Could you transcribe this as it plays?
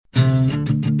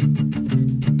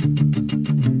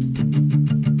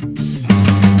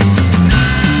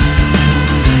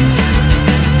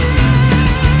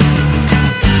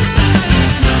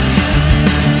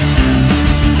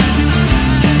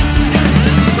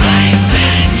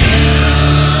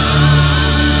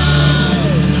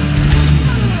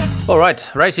All right,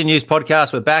 Racing News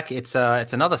Podcast. We're back. It's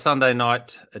another Sunday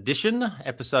night edition,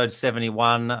 episode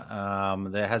 71.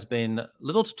 There has been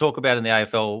little to talk about in the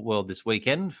AFL world this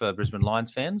weekend for Brisbane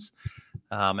Lions fans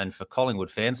and for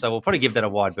Collingwood fans. So we'll probably give that a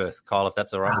wide berth, Kyle, if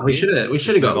that's all right. We should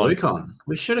have got Luke on.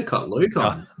 We should have got Luke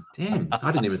on. Damn,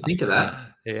 I didn't even think of that.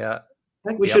 Yeah. I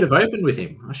think we should have opened with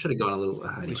him. I should have gone a little.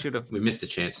 Anyway, we should have. We missed a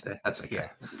chance there. That's okay.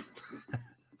 Yeah.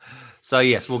 So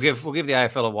yes, we'll give the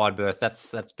AFL a wide berth.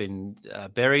 That's been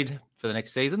buried for the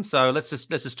next season. So let's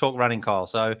just talk running, Kyle.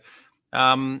 So,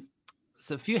 a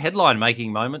few headline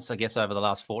making moments, I guess, over the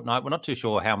last fortnight. We're not too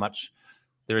sure how much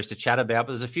there is to chat about,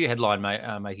 but there's a few headline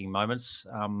making moments.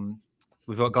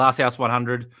 We've got Glasshouse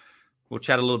 100. We'll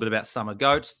chat a little bit about Summer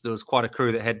Goats. There was quite a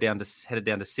crew that headed down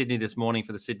to Sydney this morning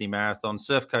for the Sydney Marathon.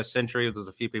 Surf Coast Century. There's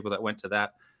a few people that went to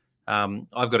that.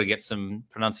 I've got to get some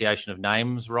pronunciation of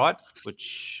names right,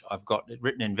 which I've got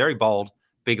written in very bold,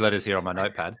 big letters here on my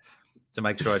notepad to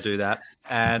make sure I do that.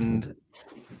 And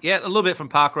yeah, a little bit from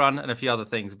Parkrun and a few other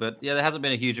things. But yeah, there hasn't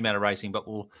been a huge amount of racing, but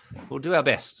we'll do our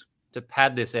best to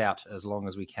pad this out as long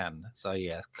as we can. So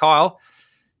yeah, Kyle,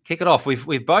 kick it off.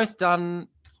 We've both done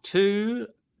two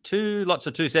lots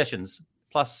of 2 sessions,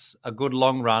 plus a good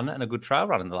long run and a good trail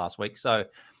run in the last week. So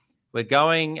we're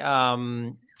going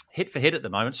hit for hit at the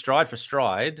moment, stride for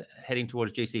stride, heading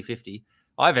towards GC50.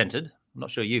 I've entered. I'm not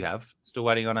sure you have. Still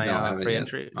waiting on a free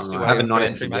entry. I haven't not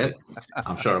entered yet.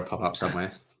 I'm sure it'll pop up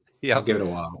somewhere. Yeah, I'll give it a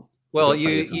while. Well,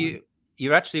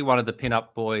 you're actually one of the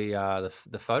pin-up boy,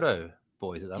 the photo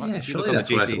boys at the moment. Yeah, surely that's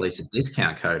worth at least a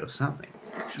discount code or something.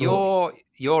 Sure.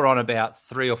 You're on about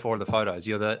 3 or 4 of the photos.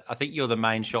 I think you're the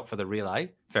main shot for the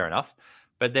relay. Fair enough.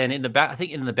 But then in the back, I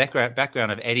think in the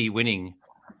background of Eddie winning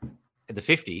the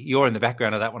 50, you're in the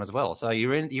background of that one as well. So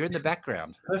you're in the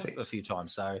background. Perfect. A few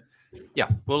times. So yeah,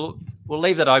 we'll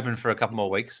leave that open for a couple more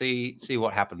weeks. See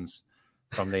what happens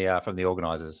from the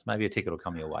organisers. Maybe a ticket will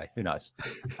come your way. Who knows?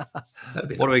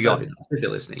 What do we got? Nice if they're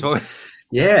listening.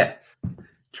 Yeah.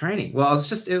 Training. Well,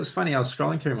 it was funny. I was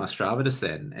scrolling through my Strava just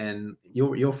then, and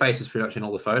your face is pretty much in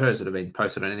all the photos that have been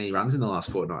posted on any runs in the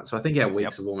last fortnight. So I think our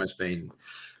weeks have almost been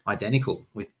identical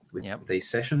with these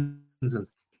sessions and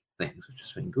things, which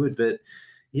has been good. But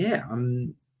yeah,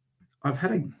 I've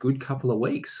had a good couple of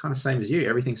weeks, kind of same as you.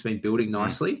 Everything's been building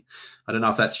nicely. I don't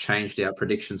know if that's changed our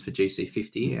predictions for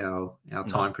GC50, our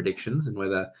time predictions, and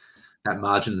whether that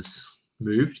margin's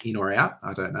moved in or out.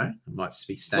 I don't know. It might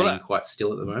be staying quite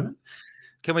still at the moment.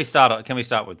 Can we start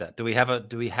with that? Do we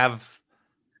have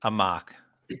a mark?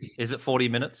 Is it 40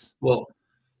 minutes? Well,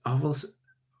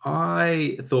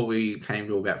 I thought we came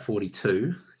to about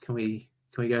 42. Can we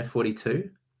go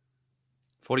 42?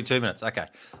 42 minutes. Okay.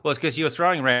 Well, it's because you were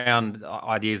throwing around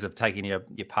ideas of taking your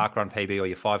parkrun PB or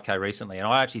your 5K recently, and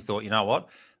I actually thought, you know what?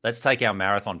 Let's take our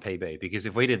marathon PB, because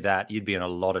if we did that, you'd be in a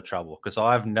lot of trouble, because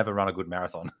I've never run a good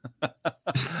marathon. But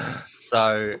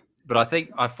I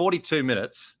think 42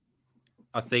 minutes,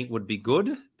 I think, would be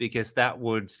good, because that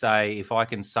would say if I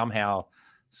can somehow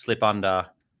slip under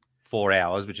 4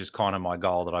 hours, which is kind of my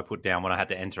goal that I put down when I had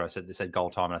to enter. They said goal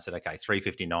time, and I said, okay,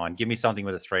 3:59. Give me something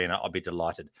with a 3, and I'll be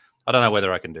delighted. I don't know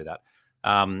whether I can do that.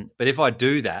 But if I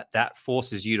do that, that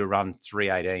forces you to run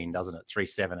 3:18, doesn't it?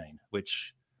 3:17,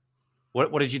 which,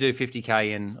 what did you do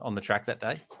 50K in on the track that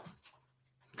day?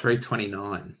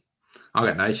 3:29. I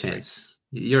got no chance.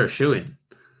 You're a shoo-in.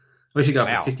 We should go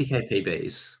for 50K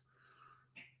PBs.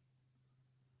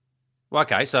 Well,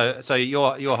 okay, so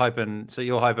you're hoping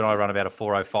I run about a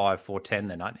 4:05, 4:10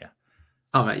 then, aren't you?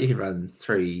 Oh mate, you can run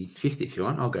 3:50 if you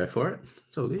want. I'll go for it.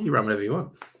 It's all good. You run whatever you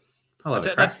want. I'll have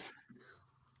a crack.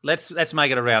 Let's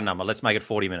make it a round number. Let's make it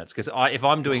 40 minutes, because if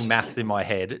I'm doing maths in my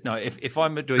head, if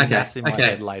I'm doing maths in my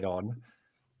head late on.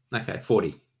 Okay,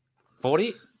 40.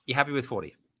 40? You happy with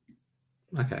 40?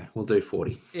 Okay, we'll do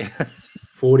 40. Yeah.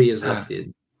 40 is locked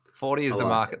in. 40 is the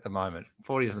mark at the moment.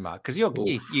 40 is the mark, because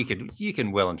you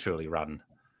can well and truly run.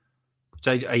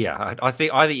 So yeah, I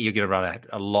think you're going to run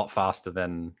a lot faster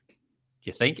than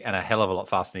you think, and a hell of a lot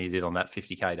faster than you did on that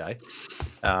 50K day.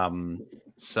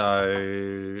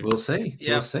 So we'll see.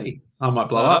 Yeah. We'll see. I might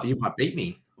blow up. You might beat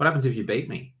me. What happens if you beat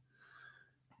me?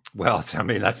 Well, I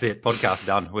mean, that's it. Podcast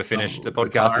done. We're finished. The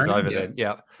podcast is over then.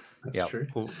 Yeah. That's true.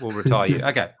 We'll retire you.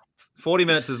 Okay. 40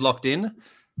 minutes is locked in.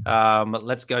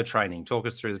 Let's go training. Talk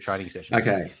us through the training session.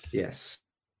 Okay. Yes.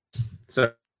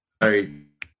 So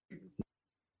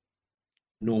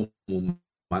normal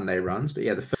Monday runs, but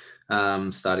yeah,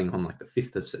 starting on like the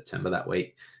 5th of September that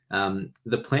week.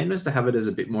 The plan was to have it as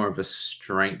a bit more of a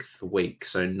strength week,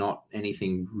 so not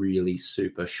anything really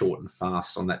super short and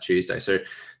fast on that Tuesday. So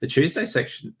the Tuesday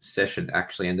session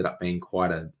actually ended up being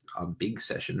quite a big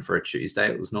session for a Tuesday.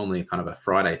 It was normally a kind of a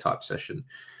Friday type session.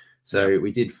 So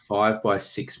we did 5 by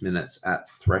 6 minutes at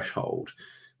threshold,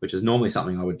 which is normally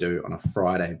something I would do on a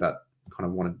Friday, but kind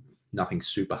of wanted nothing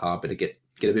super hard, but to get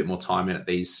a bit more time in at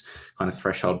these kind of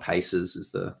threshold paces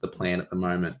is the plan at the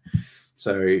moment.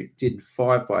 So did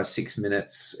 5 by 6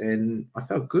 minutes, and I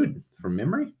felt good from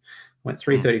memory. Went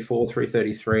 334,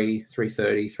 333,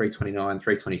 330, 329,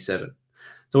 327.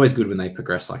 It's always good when they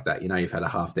progress like that. You've had a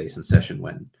half decent session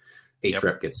when each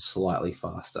rep gets slightly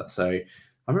faster. So I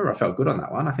remember I felt good on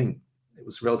that one. I think it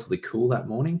was relatively cool that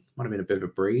morning. Might have been a bit of a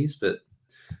breeze, but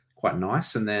quite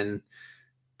nice. And then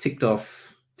ticked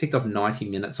off 90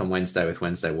 minutes on Wednesday with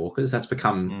Wednesday walkers. That's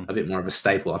become a bit more of a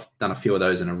staple. I've done a few of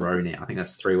those in a row now. I think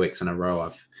that's 3 weeks in a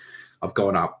row. I've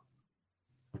gone up,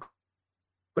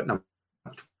 but no,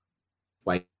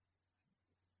 way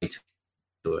too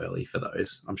early for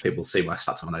those. I'm sure people see my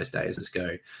start time on those days and just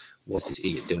go, "What's this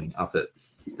idiot doing up at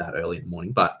that early in the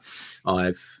morning?" But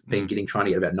I've been trying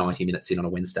to get about 90 minutes in on a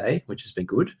Wednesday, which has been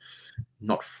good.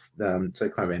 Not so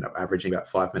kind of end up averaging about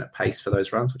 5-minute pace for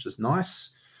those runs, which is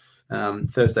nice.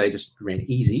 Thursday just ran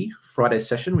easy. Friday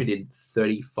session we did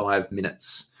 35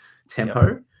 minutes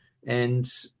tempo, and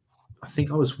I think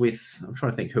I'm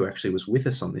trying to think who actually was with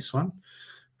us on this one.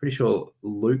 Pretty sure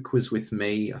Luke was with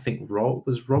me. I think Rob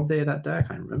there that day. I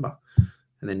can't remember.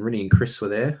 And then Rinny and Chris were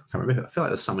there. I can't remember. I feel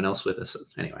like there's someone else with us.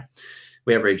 Anyway,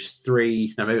 we averaged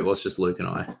maybe it was just Luke and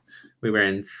I. We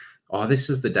ran, this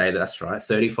is the day, that's right,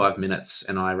 35 minutes.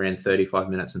 And I ran 35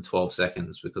 minutes and 12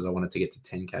 seconds because I wanted to get to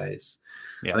 10Ks.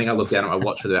 Yeah. I think I looked down at my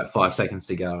watch with about 5 seconds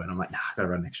to go. And I'm like, I've got to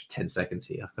run an extra 10 seconds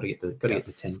here. I've got to get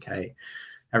to 10K.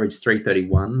 Averaged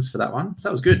 331s for that one. So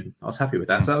that was good. I was happy with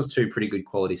that. So that was 2 pretty good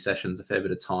quality sessions, a fair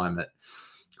bit of time at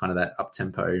kind of that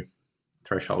up-tempo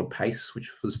threshold pace,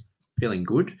 which was feeling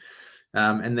good.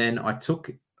 And then I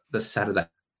took the Saturday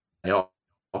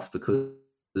off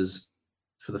because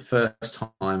for the first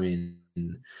time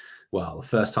the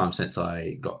first time since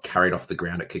I got carried off the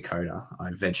ground at Kokoda,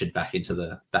 I ventured back into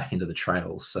the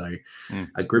trails. So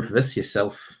a group of us,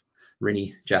 yourself,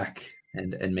 Rinny, Jack,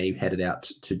 and me headed out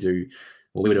to do.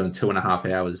 Well, we were doing 2.5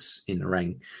 hours in the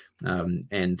ring.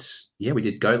 And we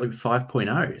did Go Loop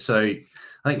 5.0. So I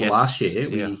think last year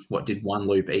we did 1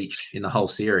 loop each in the whole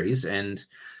series, and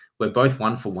we're both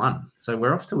 1 for 1. So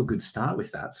we're off to a good start with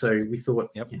that. So we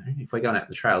thought, if we're going out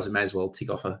the trails, we may as well tick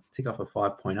off a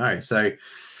 5.0. So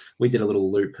we did a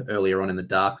little loop earlier on in the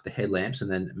dark with the headlamps and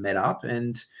then met up,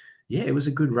 and it was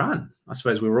a good run. I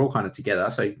suppose we were all kind of together.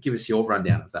 So give us your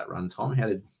rundown of that run, Tom. How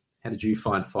did you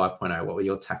find 5.0? What were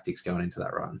your tactics going into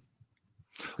that run?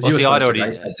 Well, you were I'd already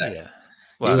race that day. Yeah.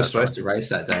 Well, you were supposed to race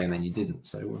that day, and then you didn't.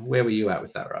 So where were you at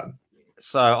with that run?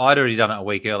 So I'd already done it a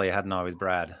week earlier, hadn't I, with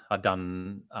Brad? I'd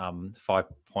done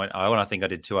 5.0, and I think I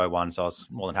did 2:01, so I was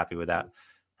more than happy with that.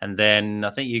 And then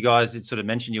I think you guys did sort of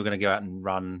mention you were going to go out and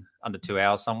run under 2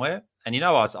 hours somewhere. And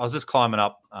I was just climbing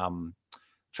up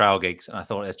Trail Geeks, and I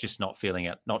thought it's just not feeling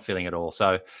it at all.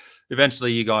 So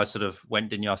eventually you guys sort of went,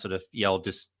 didn't you? I sort of yelled,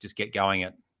 just get going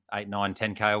at 8, 9,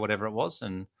 10K or whatever it was.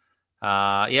 And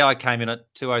I came in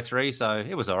at 2:03, so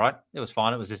it was all right. It was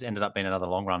fine. It was just ended up being another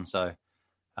long run. So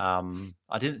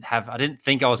I didn't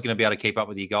think I was going to be able to keep up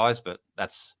with you guys, but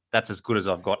that's as good as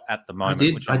I've got at the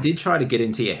moment. I did try to get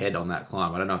into your head on that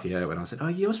climb. I don't know if you heard it when I said,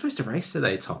 you were supposed to race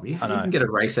today, Tom. You can get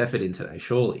a race effort in today,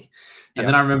 surely. And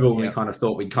then I remember when we kind of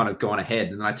thought we'd kind of gone ahead,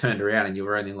 and then I turned around and you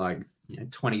were only like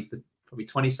 20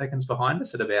 seconds behind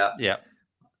us at about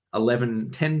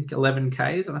 11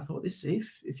 Ks. And I thought,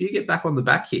 if you get back on the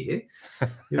back here,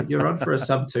 you're on for a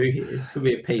sub 2 here. This could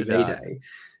be a PB day.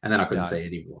 And then I couldn't see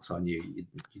anymore. So I knew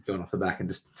you'd gone off the back and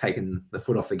just taken the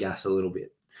foot off the gas a little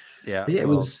bit. Yeah. But it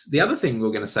was the other thing we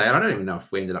were going to say, and I don't even know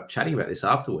if we ended up chatting about this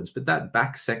afterwards, but that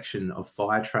back section of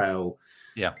Fire Trail,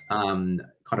 kind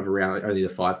of around only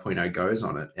the 5.0 goes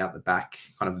on it, out the back,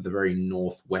 kind of the very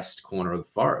northwest corner of the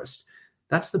forest.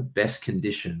 That's the best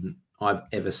condition I've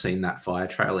ever seen that Fire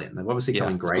Trail in. They've obviously come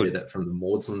and graded it from the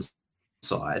Maudslin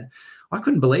side. I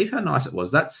couldn't believe how nice it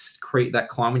was. That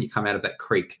climb when you come out of that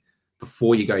creek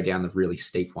before you go down the really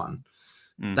steep one.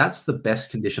 That's the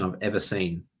best condition I've ever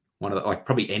seen. One of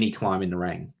probably any climb in the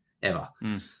Rang ever.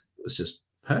 It was just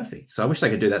perfect. So I wish they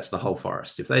could do that to the whole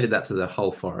forest. If they did that to the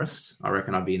whole forest, I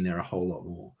reckon I'd be in there a whole lot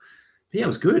more. But it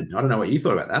was good. I don't know what you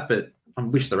thought about that, but I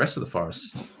wish the rest of the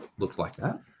forest looked like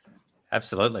that.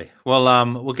 Absolutely. Well,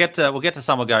 we'll get to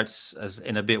Summer Goats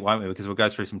in a bit, won't we? Because we'll go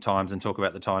through some times and talk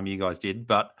about the time you guys did.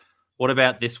 But what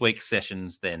about this week's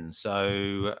sessions then?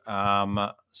 So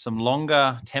some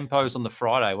longer tempos on the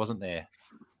Friday, wasn't there?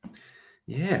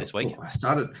 Yeah, this week. Well,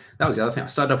 that was the other thing. I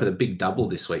started off with a big double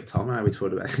this week, Tom. I know we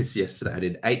talked about this yesterday. I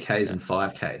did 8Ks and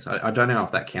 5Ks. I don't know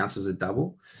if that counts as a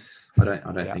double. I don't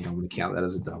think I'm going to count that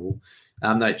as a double.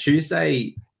 No,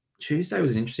 Tuesday was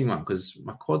an interesting one because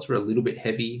my quads were a little bit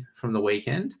heavy from the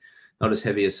weekend. Not as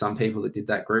heavy as some people that did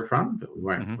that group run, but we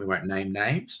won't name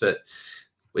names. But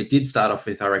we did start off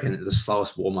with, I reckon, the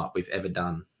slowest warm-up we've ever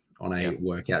done on a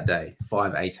workout day.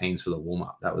 5:18s for the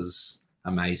warm-up. That was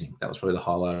amazing. That was probably the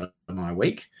highlight of my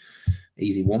week.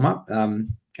 Easy warm-up. And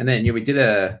then we did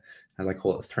as I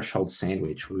call it, a threshold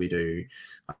sandwich, where Luke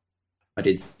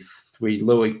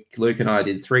and I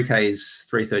did 3Ks,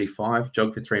 3:35,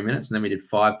 jog for 3 minutes, and then we did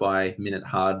 5 by minute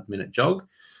jog,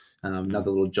 another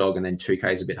little jog, and then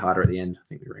 2Ks a bit harder at the end. I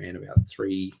think we ran about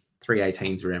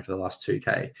 3:18s we ran for the last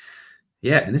 2K.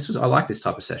 Yeah, and I like this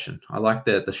type of session. I like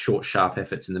the short, sharp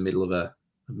efforts in the middle of a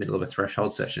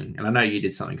threshold session. And I know you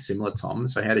did something similar, Tom.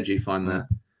 So how did you find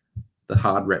the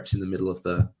hard reps in the middle of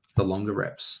the longer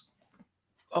reps?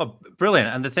 Oh, brilliant.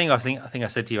 And the thing I think I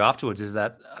said to you afterwards is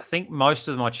that I think most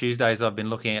of my Tuesdays I've been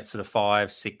looking at sort of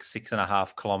 5, 6,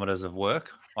 6.5 kilometers of work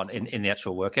in the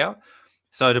actual workout.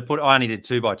 So I only did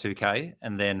 2 by 2K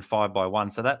and then 5 by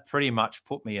 1. So that pretty much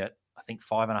put me at, I think,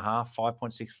 5.5,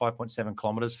 5.6, 5.7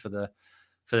 kilometers for the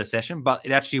session, but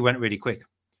it actually went really quick.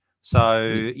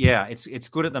 So yeah, it's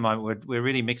good at the moment. We're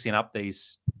really mixing up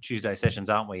these Tuesday sessions,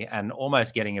 aren't we? And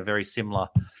almost getting a very similar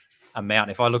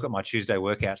amount. If I look at my Tuesday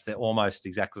workouts, they're almost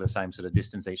exactly the same sort of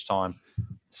distance each time.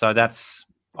 So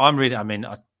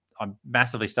I'm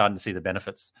massively starting to see the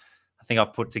benefits. I think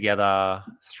I've put together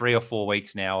 3 or 4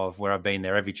 weeks now of where I've been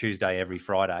there every Tuesday, every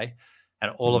Friday.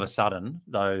 And all of a sudden,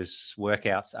 those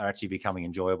workouts are actually becoming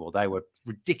enjoyable. They were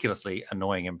ridiculously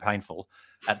annoying and painful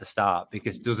at the start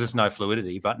because there was just no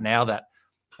fluidity. But now that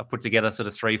I've put together sort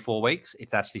of 3-4 weeks,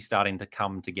 it's actually starting to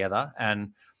come together.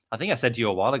 And I think I said to you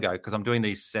a while ago, because I'm doing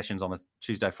these sessions on a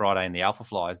Tuesday, Friday in the Alpha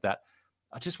Flies, that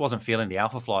I just wasn't feeling the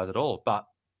Alpha Flies at all. But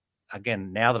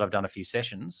again, now that I've done a few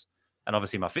sessions, and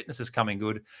obviously my fitness is coming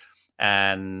good,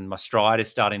 and my stride is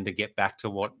starting to get back to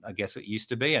what I guess it used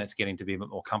to be, and it's getting to be a bit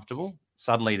more comfortable.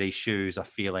 Suddenly these shoes are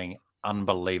feeling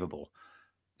unbelievable.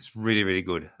 It's really, really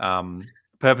good.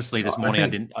 Purposely this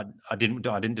morning, I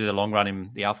didn't do the long run in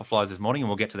the Alpha Flies this morning, and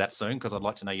we'll get to that soon because I'd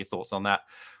like to know your thoughts on that.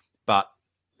 But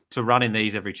to run in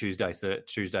these every Tuesday,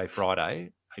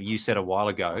 Friday, you said a while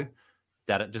ago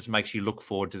that it just makes you look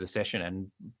forward to the session,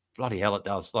 and bloody hell, it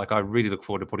does. Like I really look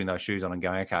forward to putting those shoes on and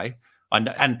going, okay.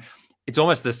 And it's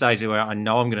almost the stage where I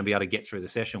know I'm going to be able to get through the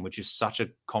session, which is such a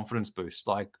confidence boost.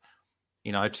 Like,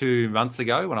 2 months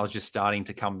ago when I was just starting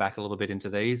to come back a little bit into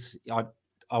these,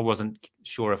 I wasn't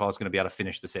sure if I was going to be able to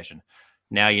finish the session.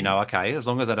 Now, okay, as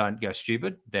long as I don't go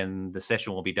stupid, then the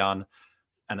session will be done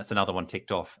and it's another one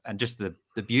ticked off. And just the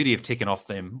beauty of ticking off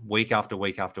them week after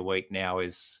week after week now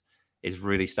is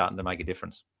really starting to make a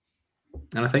difference.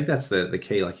 And I think that's the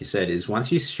key, like you said, is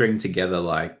once you string together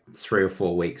like 3 or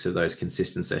 4 weeks of those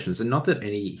consistent sessions, and not that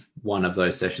any one of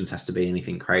those sessions has to be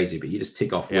anything crazy, but you just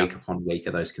tick off week upon week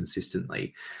of those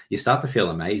consistently, you start to feel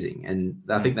amazing. And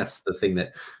I think that's the thing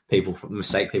that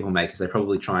mistake people make is they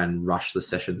probably try and rush the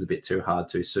sessions a bit too hard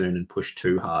too soon and push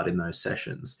too hard in those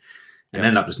sessions and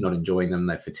end up just not enjoying them.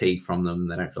 They're fatigued from them.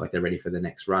 They don't feel like they're ready for the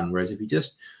next run. Whereas if you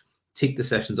just tick the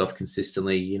sessions off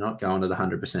consistently, you're not going at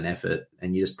 100% effort,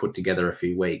 and you just put together a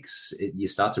few weeks, you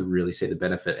start to really see the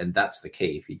benefit. And that's the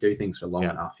key. If you do things for long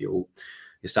enough, you'll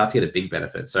start to get a big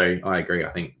benefit. So I agree.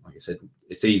 I think, like I said,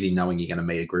 it's easy knowing you're going to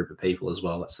meet a group of people as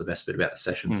well. That's the best bit about the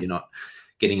sessions. You're not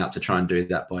getting up to try and do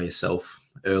that by yourself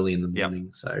early in the morning.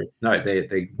 So no,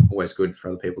 they're always good for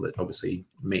other people that obviously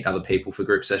meet other people for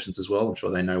group sessions as well. I'm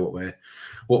sure they know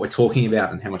what we're talking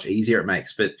about and how much easier it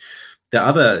makes. But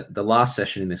the last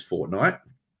session in this fortnight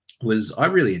was, I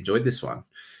really enjoyed this one.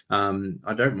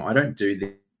 I don't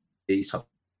do these types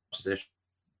of sessions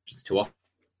too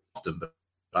often, but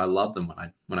I love them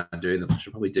when I do them. I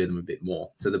should probably do them a bit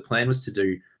more. So the plan was to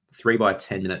do 3 by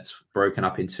 10 minutes broken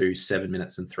up into 7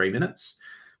 minutes and 3 minutes.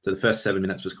 So the first 7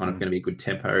 minutes was kind of going to be a good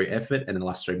tempo effort, and then the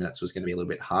last 3 minutes was going to be a little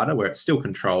bit harder, where it's still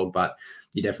controlled, but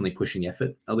you're definitely pushing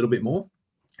effort a little bit more.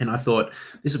 And I thought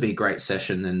this would be a great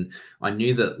session. And I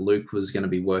knew that Luke was going to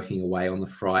be working away on the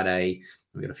Friday.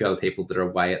 We've got a few other people that are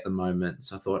away at the moment.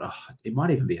 So I thought, it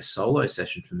might even be a solo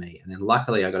session for me. And then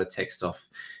luckily I got a text off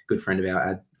a good friend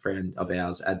of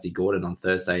ours, Adzi Gordon, on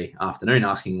Thursday afternoon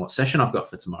asking what session I've got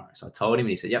for tomorrow. So I told him, and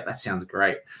he said, yep, that sounds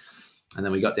great. And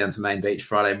then we got down to Main Beach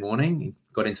Friday morning,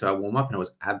 got into our warm-up, and it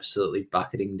was absolutely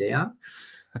bucketing down.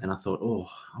 And I thought,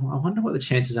 I wonder what the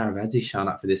chances are of Adzi showing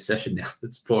up for this session now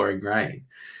that's pouring rain.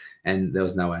 And there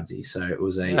was no Adzi. So it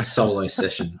was a solo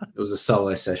session. It was a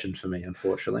solo session for me,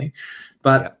 unfortunately.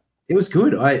 But it was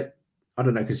good. I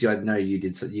don't know, because I know you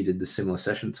did the similar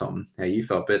session, Tom, how you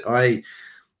felt. But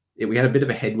it we had a bit of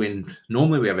a headwind.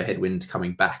 Normally we have a headwind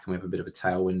coming back and we have a bit of a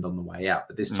tailwind on the way out.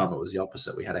 But this time it was the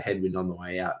opposite. We had a headwind on the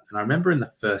way out. And I remember in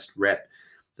the first rep,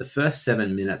 the first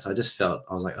 7 minutes, I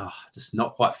was like, just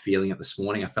not quite feeling it this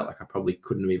morning. I felt like I probably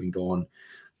couldn't have even gone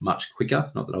much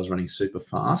quicker. Not that I was running super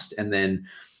fast. And then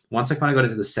once I kind of got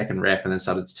into the second rep and then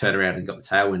started to turn around and got the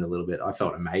tailwind a little bit, I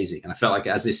felt amazing. And I felt like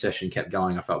as this session kept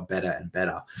going, I felt better and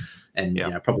better. And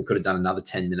probably could have done another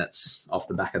 10 minutes off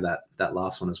the back of that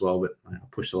last one as well, but I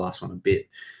pushed the last one a bit.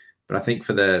 But I think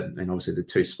and obviously the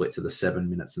two splits of the 7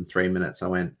 minutes and 3 minutes, I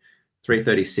went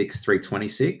 3:36,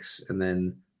 3:26, and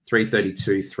then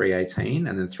 3:32, 3:18,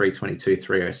 and then 3:22,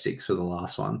 3:06 for the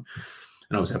last one.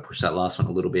 And obviously I pushed that last one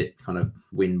a little bit, kind of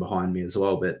wind behind me as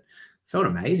well, but felt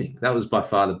amazing. That was by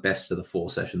far the best of the 4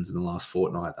 sessions in the last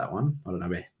fortnight, that one. I don't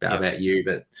know about you,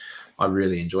 but I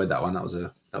really enjoyed that one. That was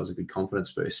a good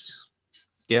confidence boost.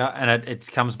 Yeah, and it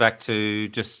comes back to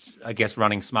just, I guess,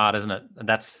 running smart, isn't it? And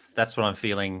that's what I'm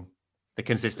feeling the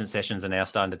consistent sessions are now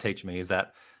starting to teach me, is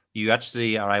that you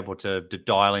actually are able to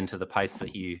dial into the pace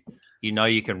that you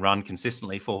can run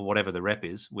consistently for whatever the rep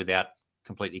is without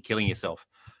completely killing yourself.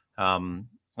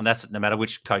 And that's no matter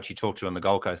which coach you talk to on the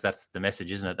Gold Coast, that's the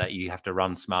message, isn't it? That you have to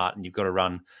run smart and you've got to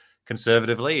run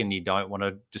conservatively and you don't want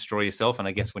to destroy yourself. And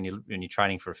I guess when you're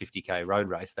training for a 50K road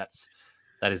race,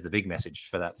 that is the big message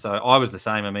for that. So I was the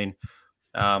same. I mean,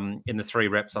 in the 3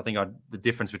 reps, I think the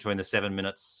difference between the 7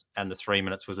 minutes and the 3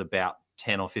 minutes was about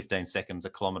 10 or 15 seconds a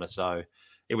kilometre. So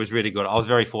it was really good. I was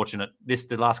very fortunate.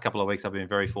 The last couple of weeks, I've been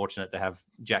very fortunate to have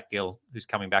Jack Gill, who's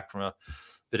coming back from a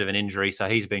bit of an injury. So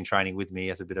he's been training with me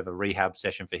as a bit of a rehab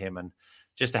session for him. And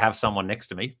just to have someone next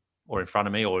to me or in front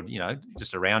of me or,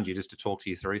 just around you, just to talk to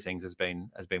you through things has been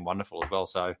wonderful as well.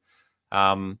 So,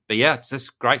 but yeah, it's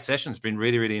just great sessions. Been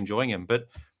really, really enjoying them. But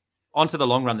onto the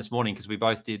long run this morning, because you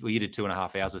did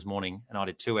 2.5 hours this morning and I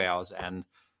did 2 hours. And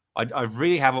I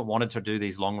really haven't wanted to do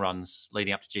these long runs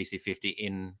leading up to GC50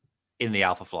 in the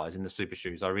Alpha Flies, in the super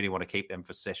shoes. I really want to keep them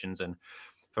for sessions and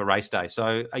for race day.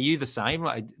 So are you the same?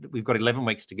 We've got 11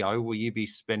 weeks to go. Will you be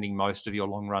spending most of your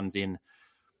long runs in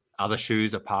other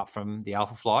shoes apart from the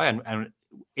Alpha Fly? And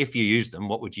if you use them,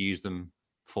 what would you use them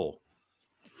for?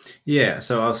 Yeah,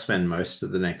 so I'll spend most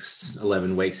of the next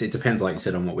 11 weeks. It depends, like you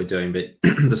said, on what we're doing. But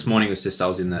this morning I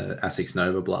was in the Asics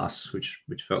Nova Blast, which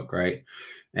felt great.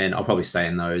 And I'll probably stay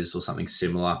in those or something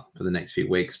similar for the next few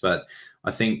weeks. But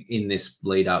I think in this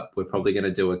lead up, we're probably going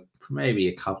to do maybe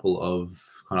a couple of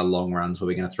kind of long runs where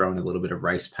we're going to throw in a little bit of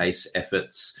race pace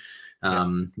efforts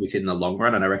within the long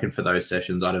run. And I reckon for those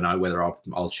sessions, I don't know whether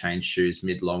I'll change shoes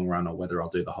mid long run or whether I'll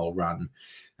do the whole run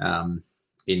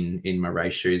in my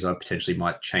race shoes. I potentially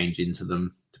might change into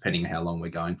them depending on how long we're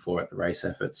going for at the race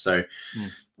efforts. So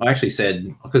I actually said,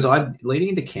 because leading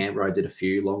into Canberra, I did a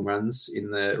few long runs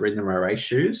in my race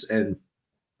shoes and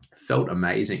felt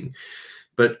amazing.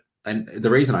 And the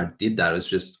reason I did that is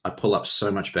just I pull up so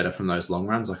much better from those long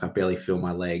runs. Like I barely feel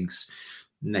my legs.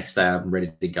 Next day I'm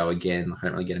ready to go again. I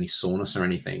don't really get any soreness or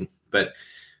anything. But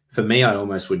for me, I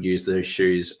almost would use those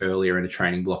shoes earlier in a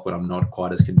training block when I'm not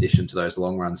quite as conditioned to those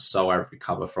long runs, so I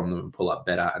recover from them and pull up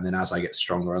better. And then as I get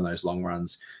stronger on those long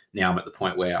runs, now I'm at the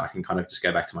point where I can kind of just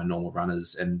go back to my normal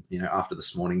runners. And, after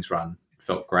this morning's run, it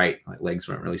felt great. Like legs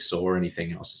weren't really sore or anything.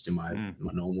 And I was just in my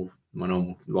normal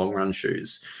long run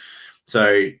shoes.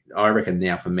 So I reckon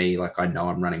now for me, like I know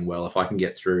I'm running well. If I can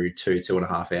get through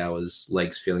 2.5 hours,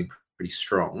 legs feeling pretty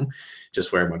strong,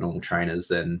 just wearing my normal trainers,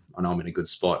 then I know I'm in a good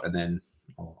spot. And then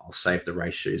I'll save the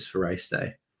race shoes for race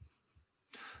day.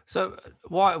 So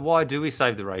why do we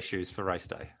save the race shoes for race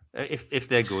day? If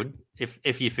they're good,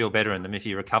 if you feel better in them, if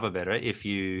you recover better, if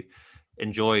you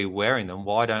enjoy wearing them,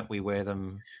 why don't we wear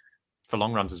them for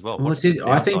long runs as well? Well,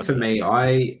 I think for me,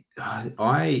 I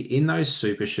in those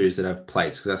super shoes that have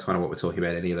plates, because that's kind of what we're talking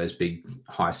about, any of those big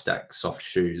high stack soft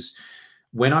shoes,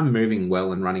 when I'm moving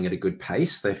well and running at a good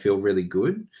pace, they feel really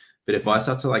good. But if I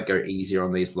start to go easier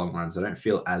on these long runs, I don't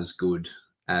feel as good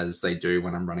as they do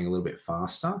when I'm running a little bit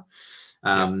faster.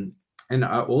 And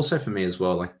also for me as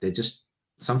well,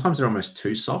 sometimes they're almost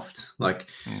too soft.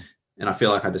 And I feel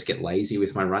like I just get lazy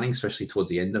with my running, especially towards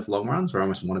the end of long runs, where I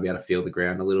almost want to be able to feel the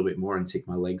ground a little bit more and tick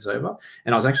my legs over.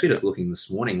 And I was actually just looking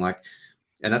this morning,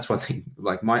 and that's one thing,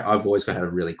 I've always got to have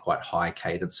a really quite high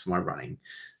cadence for my running.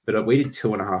 But we did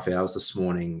 2.5 hours this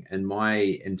morning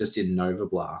and just in Nova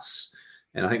Blast.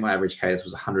 And I think my average cadence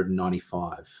was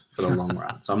 195 for the long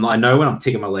run. So I know when I'm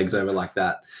ticking my legs over like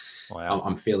that, wow,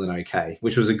 I'm feeling okay,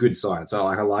 which was a good sign. So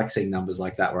I like seeing numbers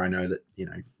like that where I know that,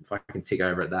 if I can tick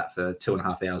over at that for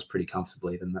 2.5 hours pretty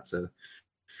comfortably, then that's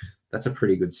that's a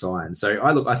pretty good sign. So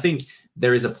I think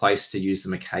there is a place to use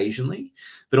them occasionally,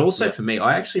 but also for me,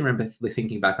 I actually remember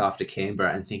thinking back after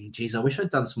Canberra and thinking, geez, I wish I'd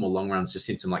done some more long runs just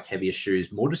in some like heavier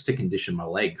shoes, more just to condition my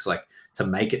legs, like to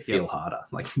make it feel harder,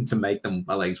 like to make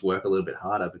my legs work a little bit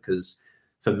harder. Because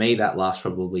for me, that last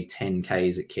probably 10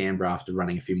 Ks at Canberra after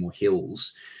running a few more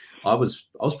hills, I was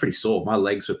pretty sore. My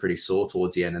legs were pretty sore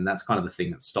towards the end. And that's kind of the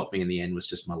thing that stopped me in the end, was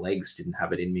just my legs didn't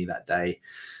have it in me that day,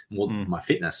 more than my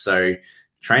fitness. So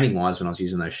training wise, when I was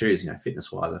using those shoes,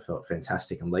 fitness wise, I felt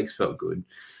fantastic and legs felt good.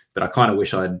 But I kind of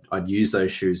wish I'd use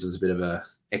those shoes as a bit of a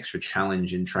extra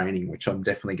challenge in training, which I'm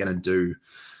definitely going to do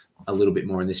a little bit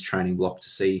more in this training block to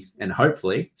see, and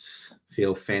hopefully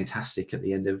feel fantastic at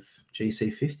the end of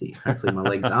GC50. Hopefully my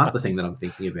legs aren't the thing that I'm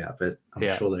thinking about, but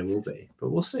I'm sure they will be, but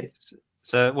we'll see.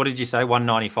 So what did you say?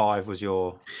 195 was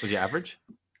your average?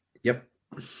 Yep.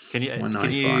 Can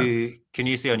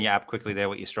you see on your app quickly there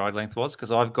what your stride length was?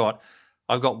 Because I've got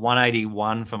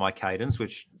 181 for my cadence,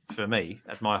 which for me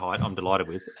at my height I'm delighted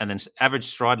with, and then average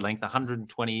stride length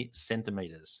 120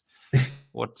 centimeters.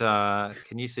 What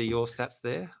can you see your stats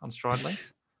there on stride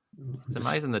length? It's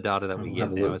amazing the data that we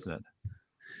get now, isn't it?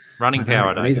 Running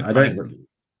power,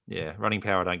 running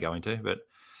power I don't go into, but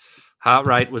heart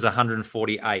rate was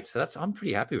 148. So I'm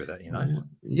pretty happy with that,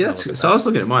 Yeah, so I was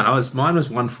looking at mine. Mine was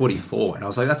 144, and I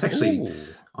was like, that's actually,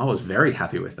 I was very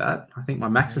happy with that. I think my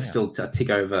max is still a tick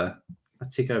over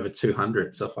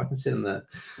 200. So if I can sit in the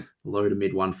low to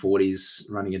mid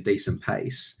 140s running a decent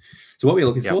pace. So what we're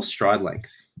looking for, stride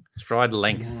length. Stride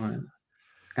length.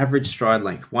 Average stride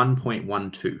length,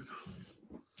 1.12.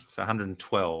 So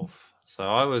 112. So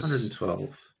I was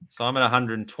 112. So I'm at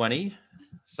 120.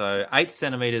 So 8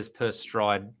 centimeters per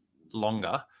stride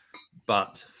longer,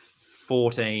 but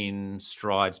 14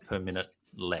 strides per minute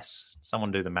less.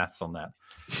 Someone do the maths on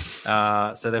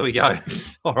that. So there we go.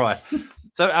 All right.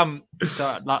 So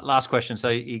last question. So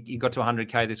you got to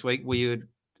 100K this week. Will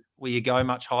you go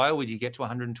much higher? Would you get to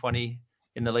 120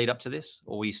 in the lead up to this,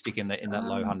 or will you stick in that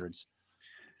low hundreds?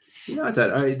 I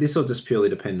don't. This will just purely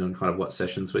depend on kind of what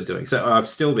sessions we're doing. So I've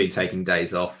still been taking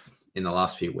days off in the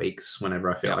last few weeks whenever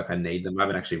I feel like I need them. I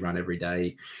haven't actually run every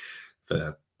day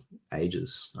for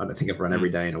ages. I don't think I've run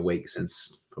every day in a week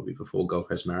since probably before Gold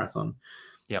Coast Marathon.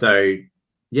 Yep. So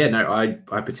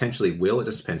I potentially will. It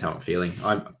just depends how I'm feeling.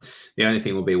 The only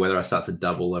thing will be whether I start to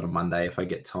double on a Monday if I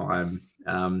get time.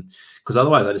 Because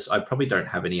otherwise I probably don't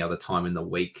have any other time in the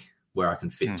week where I can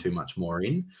fit too much more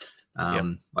in.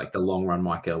 Like the long run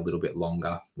might get a little bit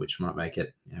longer, which might make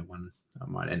it, I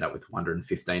might end up with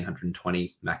 115,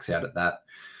 120 max out at that.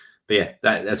 But yeah,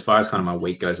 that as far as kind of my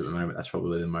week goes at the moment, that's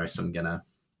probably the most I'm gonna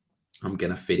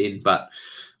fit in. But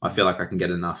I feel like I can get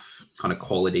enough kind of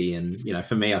quality, and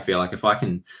for me, I feel like if I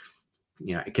can,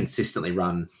 consistently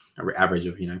run an average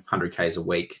of 100 Ks a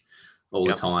week all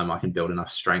the time, I can build enough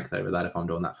strength over that if I'm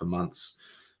doing that for months,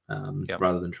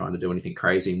 rather than trying to do anything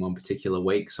crazy in one particular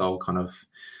week. So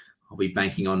I'll be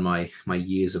banking on my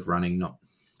years of running, not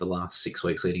the last 6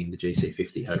 weeks leading into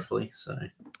GC50, hopefully. So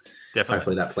definitely,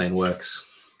 hopefully that plan works.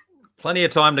 Plenty of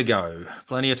time to go.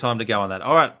 Plenty of time to go on that.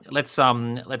 All right, let's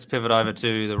pivot over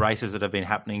to the races that have been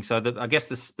happening. So I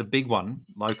guess the big one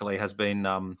locally has been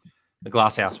the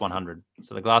Glasshouse 100.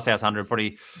 So the Glasshouse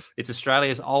 100, it's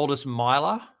Australia's oldest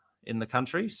miler in the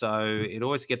country. So it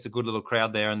always gets a good little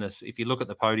crowd there. And if you look at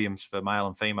the podiums for male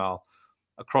and female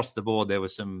across the board, there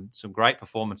was some great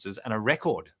performances and a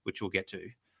record, which we'll get to.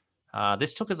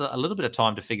 This took us a little bit of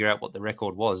time to figure out what the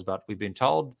record was, but we've been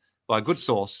told by a good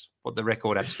source what the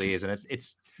record actually is. And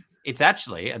it's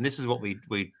actually, and this is what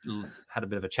we had a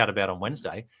bit of a chat about on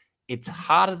Wednesday, it's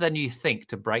harder than you think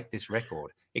to break this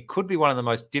record. It could be one of the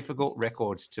most difficult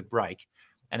records to break,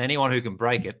 and anyone who can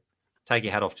break it, take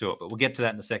your hat off to it. But we'll get to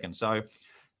that in a second. So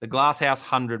the Glasshouse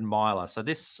 100 miler. So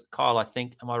this, Kyle, I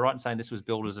think, am I right in saying this was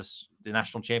billed as the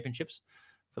national championships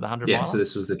for the 100 miler? Yeah, so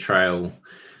this was the trail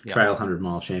 100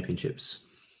 mile championships.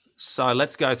 So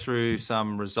let's go through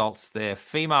some results there.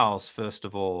 Females, first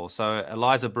of all. So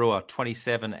Eliza Brewer,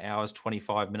 27 hours,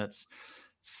 25 minutes.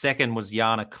 Second was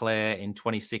Jana Claire in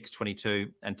 26:22,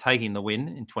 and taking the win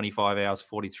in 25 hours,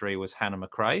 43 was Hannah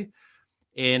McRae.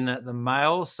 In the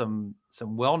male, some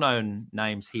well-known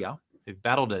names here who've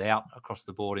battled it out across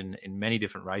the board in many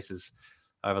different races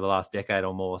over the last decade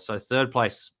or more. So third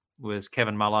place was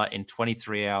Kevin Muller in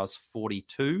 23 hours,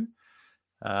 42.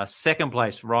 Second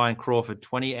place, Ryan Crawford,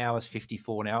 20 hours,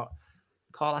 54. Now,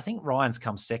 Kyle, I think Ryan's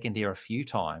come second here a few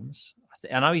times.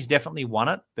 I know he's definitely won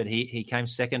it, but he came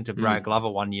second to Brad Glover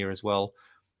one year as well.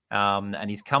 And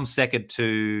he's come second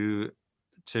to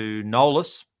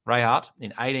Nolis Rayhart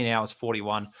in 18 hours,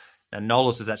 41. And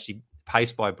Nolis was actually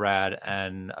paced by Brad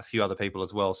and a few other people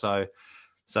as well. So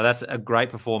So that's a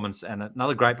great performance, and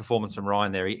another great performance from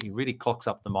Ryan there. He really clocks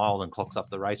up the miles and clocks up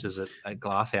the races at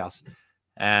Glasshouse.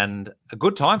 And a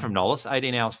good time from Nolis,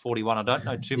 18 hours 41. I don't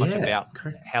know too much about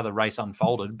how the race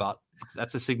unfolded, but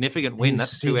that's a significant win.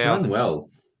 That's 2 hours. Run well.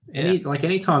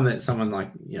 Any time that someone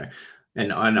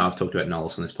and I know I've talked about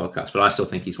Nolis on this podcast, but I still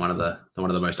think he's one of the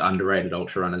most underrated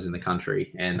ultra runners in the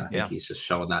country, and I think he's just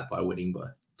showing that by winning by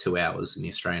 2 hours in the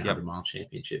Australian 100-mile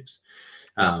championships.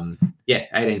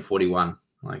 18:41.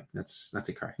 That's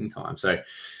a cracking time. So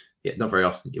not very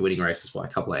often you're winning races by a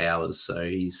couple of hours. So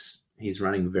he's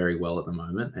running very well at the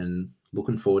moment, and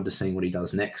looking forward to seeing what he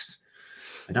does next.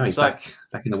 I know he's back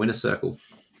in the winner's circle.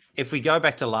 If we go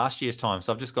back to last year's time,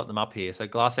 so I've just got them up here. So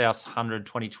Glasshouse 100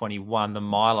 2021, the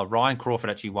miler, Ryan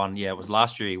Crawford actually won. Yeah, it was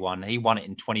last year he won. He won it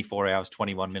in 24 hours,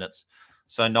 21 minutes.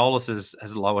 So Nolis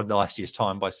has lowered last year's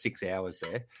time by 6 hours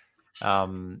there.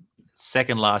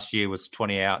 Second last year was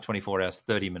 24 hours,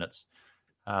 30 minutes.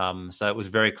 So it was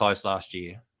very close last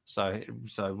year. So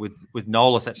with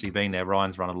Nolis actually being there,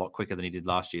 Ryan's run a lot quicker than he did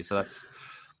last year. So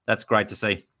that's great to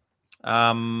see.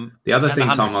 The other thing,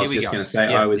 Tom, I was just going to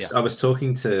say, I was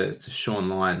talking to Sean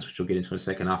Lyons, which we'll get into in a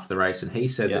second, after the race, and he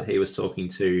said that he was talking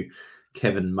to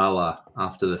Kevin Muller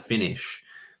after the finish,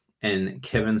 and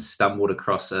Kevin stumbled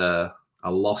across a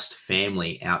lost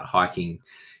family out hiking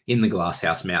in the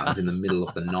Glasshouse Mountains in the middle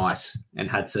of the night,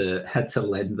 and had to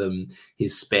lend them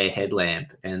his spare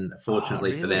headlamp. And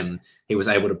fortunately for them, he was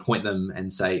able to point them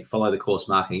and say, follow the course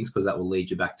markings, because that will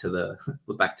lead you back to the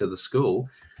school.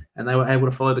 And they were able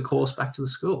to follow the course back to the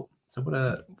school. So what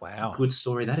a good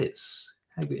story that is.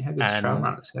 How good are trail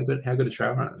runners? How good are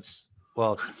trail runners?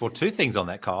 Well, two things on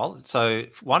that, Kyle. So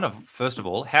first of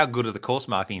all, how good are the course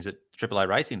markings at AAA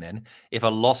Racing then? If a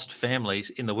lost family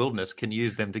in the wilderness can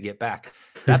use them to get back,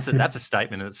 that's a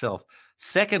statement in itself.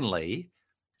 Secondly,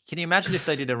 can you imagine if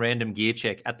they did a random gear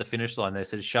check at the finish line? They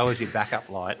said, show us your backup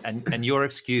light, and your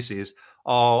excuse is,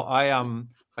 I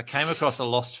came across a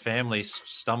lost family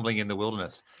stumbling in the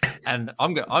wilderness, and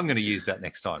I'm going to use that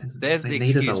next time. There's the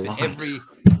excuse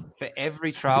for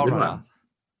every trail runner.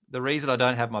 The reason I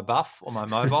don't have my buff or my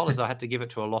mobile is I had to give it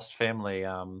to a lost family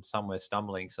somewhere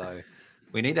stumbling. So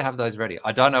we need to have those ready.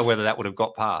 I don't know whether that would have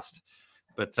got past,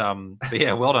 but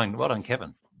yeah, well done,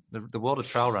 Kevin. The world of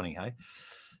trail running, hey.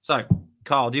 So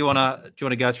Kyle, do you want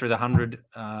to go through the 100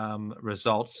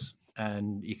 results,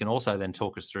 and you can also then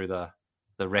talk us through the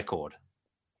record.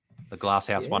 The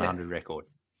Glasshouse 100 record.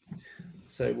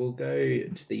 So we'll go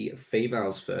to the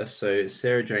females first. So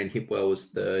Sarah Jane Hipwell was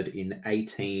third in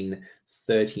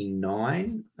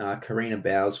 18:39. Karina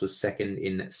Bowes was second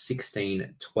in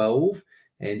 16:12.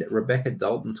 And Rebecca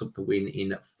Dalton took the win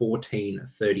in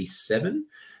 14:37.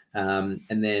 And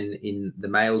then in the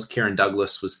males, Kieran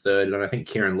Douglas was third. And I think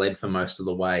Kieran led for most of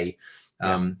the way.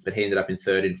 But he ended up in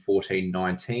third in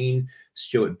 14:19.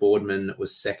 Stuart Boardman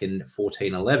was second,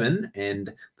 14:11.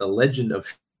 And the legend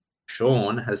of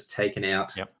Sean has taken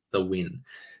out the win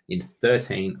in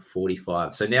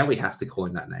 13:45. So now we have to call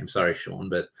him that name. Sorry, Sean,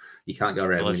 but you can't go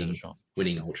around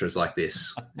winning ultras like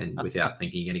this and without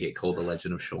thinking you're going to get called the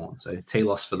legend of Sean. So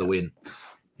T-Loss for the win.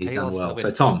 He's done well.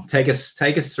 So Tom, take us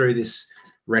through this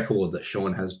record that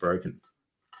Sean has broken.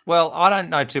 Well, I don't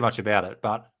know too much about it,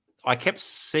 but I kept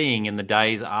seeing in the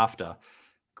days after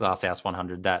Glasshouse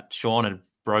 100 that Sean had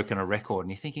broken a record,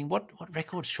 and you're thinking, what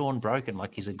record's Sean broken?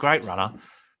 Like, he's a great runner.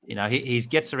 You know, he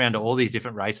gets around to all these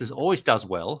different races, always does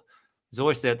well. He's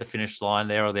always there at the finish line,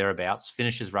 there or thereabouts,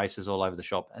 finishes races all over the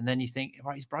shop. And then you think,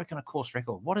 right, he's broken a course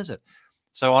record. What is it?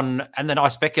 And then I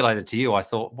speculated to you. I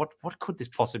thought, what could this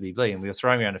possibly be? And we were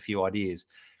throwing around a few ideas.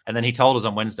 And then he told us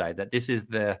on Wednesday that this is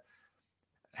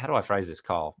how do I phrase this,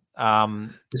 Kyle?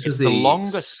 This was the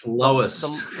slowest.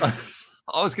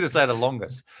 I was going to say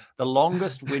the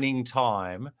longest winning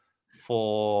time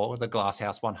for the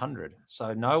Glasshouse 100.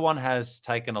 So no one has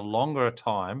taken a longer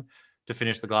time to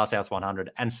finish the Glasshouse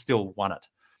 100 and still won it.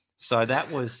 So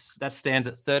that stands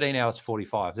at 13 hours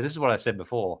 45. So this is what I said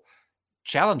before.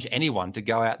 Challenge anyone to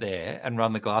go out there and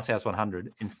run the Glasshouse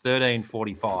 100 in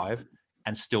 13:45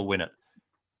 and still win it.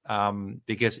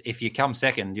 Because if you come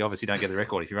second, you obviously don't get the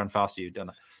record. If you run faster, you've done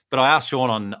it. But I asked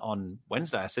Sean on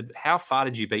Wednesday, I said, how far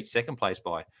did you beat second place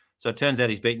by? So it turns out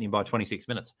he's beaten him by 26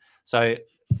 minutes. So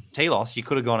T-Loss, you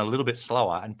could have gone a little bit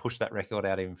slower and pushed that record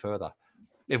out even further.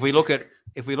 If we look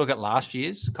at last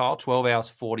year's, Kyle, 12 hours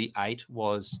 48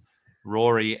 was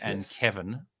Rory and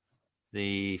Kevin,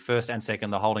 the first and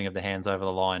second, the holding of the hands over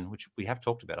the line, which we have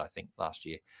talked about, I think, last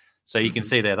year. So you can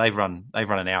see there they've run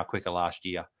an hour quicker last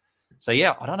year. So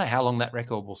yeah, I don't know how long that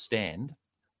record will stand,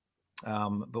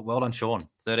 but well done, Sean.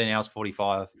 13 hours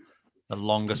 45, the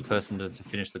longest person to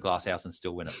finish the Glasshouse and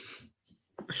still win it.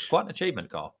 It's quite an achievement,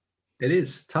 Kyle. It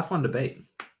is. Tough one to beat.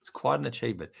 It's quite an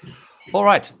achievement. All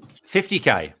right,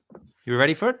 50K. You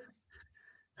ready for it?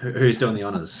 Who's doing the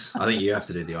honours? I think you have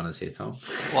to do the honours here, Tom.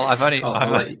 Well,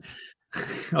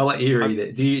 I'll let you read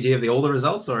it. Do you have all the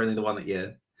results, or only the one that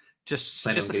you just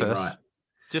the first? Right?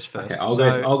 Just first. Okay,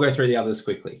 I'll go through the others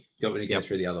quickly. Do you want me to go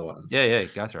through the other ones? Yeah,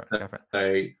 go through it.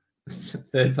 So,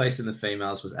 third place in the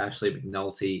females was Ashley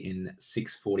McNulty in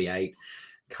 6:48.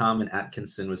 Carmen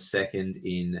Atkinson was second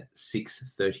in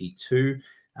 6:32.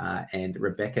 And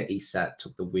Rebecca Esat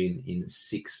took the win in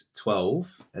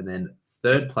 6:12. And then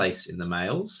third place in the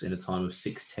males in a time of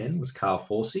 6:10 was Carl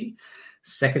Forsey.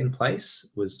 Second place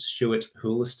was Stuart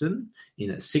Houliston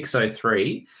in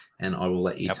 6:03. And I will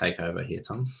let you take over here,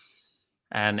 Tom.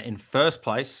 And in first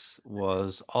place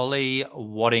was Ollie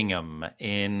Waddingham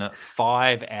in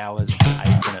 5 hours and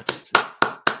 8 minutes.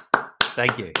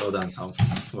 Thank you. Well done, Tom.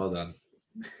 Well done.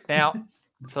 Now,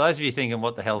 for those of you thinking,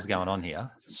 what the hell's going on here?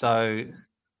 So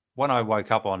when I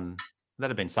woke up that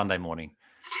had been Sunday morning,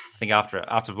 I think after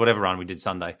whatever run we did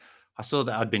Sunday, I saw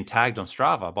that I'd been tagged on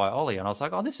Strava by Ollie, and I was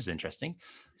like, oh, this is interesting.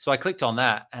 So I clicked on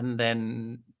that, and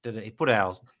then he put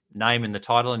our name in the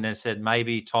title and then said,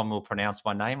 maybe Tom will pronounce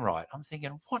my name right. I'm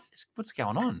thinking, what's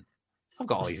going on? I've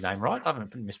got Ollie's name right. I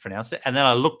haven't mispronounced it. And then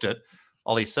I looked at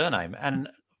Ollie's surname, and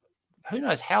who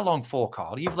knows how long for,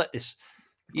 Kyle? You've let this...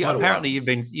 apparently you've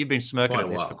been smirking at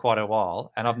this for quite a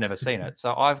while, and I've never seen it.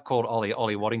 So I've called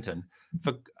Ollie Waddington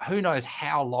for who knows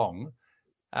how long.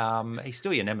 He's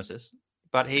still your nemesis,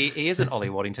 but he isn't Ollie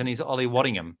Waddington. He's Ollie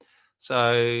Waddingham.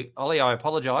 So Ollie, I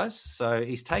apologise. So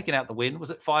he's taken out the win. Was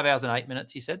it 5 hours and 8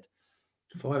 minutes? You said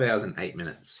 5 hours and 8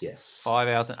 minutes. Yes, 5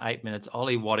 hours and 8 minutes.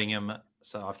 Ollie Waddingham.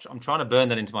 So I'm trying to burn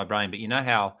that into my brain, but you know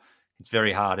how it's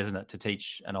very hard, isn't it, to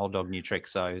teach an old dog new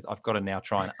tricks? So I've got to now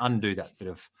try and undo that bit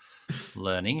of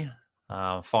learning,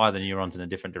 fire the neurons in a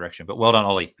different direction. But well done,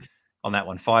 Ollie, on that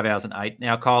one. 5 hours and 8.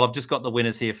 Now, Kyle, I've just got the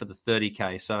winners here for the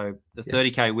 30K. So the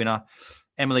 30K winner,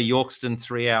 Emily Yorkston,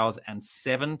 3 hours and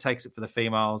 7, takes it for the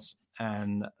females,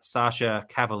 and Sasha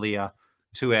Cavalier,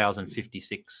 2 hours and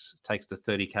 56, takes the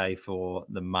 30K for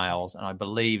the males. And I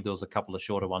believe there was a couple of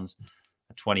shorter ones,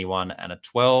 a 21 and a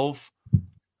 12.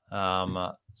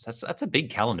 So that's a big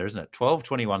calendar, isn't it? 12,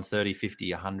 21, 30,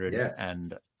 50, 100,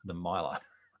 and the miler.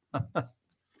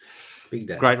 Big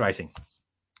day. Great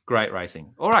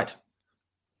racing. All right.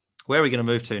 Where are we going to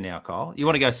move to now, Kyle? You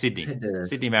want to go Sydney?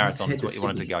 Sydney Marathon is what you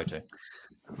wanted to go to.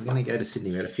 We're going to go to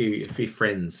Sydney. We had a few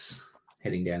friends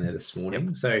heading down there this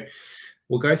morning. So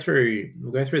we'll go through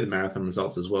the marathon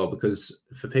results as well, because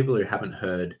for people who haven't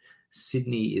heard,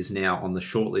 Sydney is now on the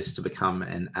shortlist to become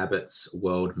an Abbott's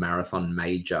World Marathon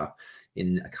Major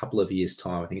in a couple of years'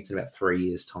 time. I think it's in about 3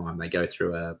 years' time. They go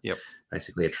through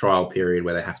basically a trial period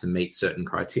where they have to meet certain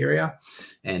criteria.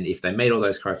 And if they meet all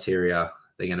those criteria,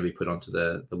 they're going to be put onto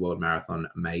the World Marathon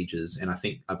Majors. And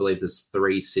I believe there's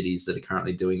 3 cities that are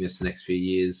currently doing this the next few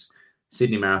years: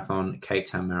 Sydney Marathon, Cape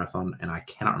Town Marathon, and I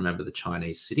cannot remember the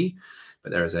Chinese city,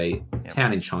 but there is a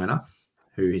town in China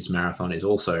whose marathon is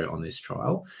also on this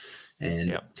trial.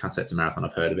 And can't say it's a marathon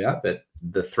I've heard about, but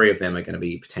the 3 of them are going to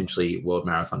be potentially World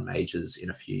Marathon Majors in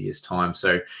a few years' time.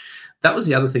 So that was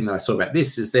the other thing that I saw about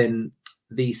this, is then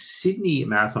the Sydney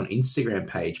Marathon Instagram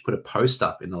page put a post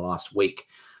up in the last week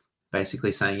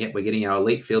basically saying, we're getting our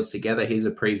elite fields together. Here's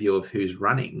a preview of who's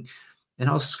running. And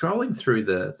I was scrolling through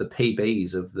the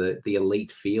PBs of the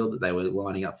elite field that they were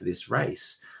lining up for this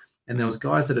race. And there was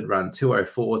guys that had run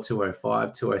 204,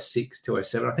 205, 206,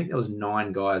 207. I think there was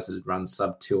 9 guys that had run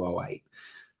sub 208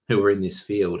 who were in this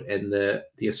field. And the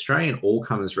Australian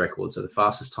all-comers record, so the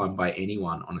fastest time by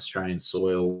anyone on Australian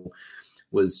soil,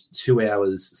 was 2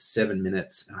 hours, 7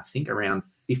 minutes, and I think around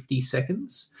 50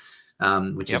 seconds,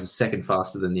 which is a second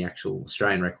faster than the actual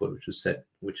Australian record, which was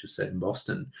set in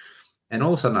Boston. And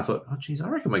all of a sudden I thought, oh, geez, I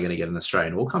reckon we're going to get an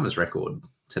Australian all-comers record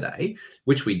today,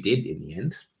 which we did in the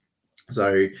end.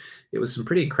 So it was some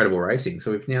pretty incredible racing.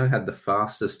 So we've now had the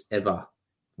fastest ever,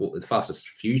 the fastest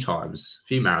few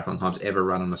marathon times ever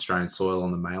run on Australian soil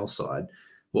on the male side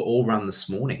were all run this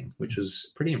morning, which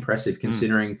was pretty impressive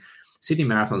considering Sydney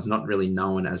Marathon's not really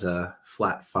known as a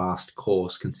flat, fast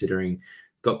course, considering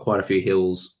got quite a few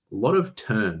hills, a lot of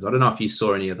turns. I don't know if you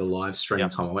saw any of the live stream,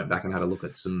 Tom. I went back and had a look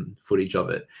at some footage of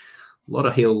it. A lot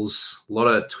of hills, a lot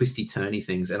of twisty, turny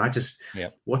things. And I just,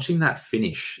 watching that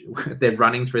finish, they're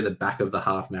running through the back of the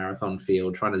half marathon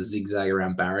field, trying to zigzag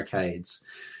around barricades.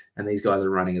 And these guys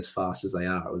are running as fast as they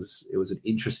are. It was an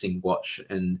interesting watch.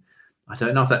 And I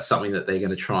don't know if that's something that they're going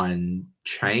to try and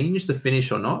change the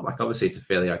finish or not. Like, obviously it's a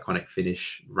fairly iconic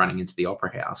finish running into the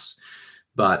Opera House,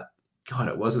 but God,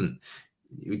 it wasn't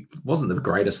the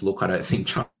greatest look, I don't think,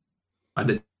 trying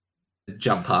to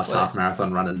jump past half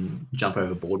marathon run and jump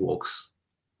over boardwalks.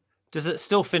 Does it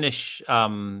still finish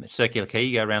Circular Quay?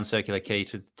 You go around Circular Quay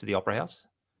to the Opera House?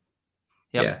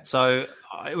 Yep. Yeah. So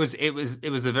it was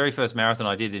the very first marathon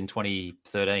I did in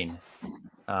 2013.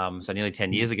 So nearly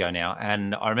 10 years ago now.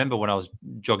 And I remember when I was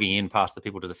jogging in past the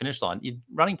people to the finish line, you're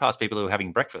running past people who are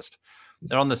having breakfast.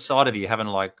 They're on the side of you having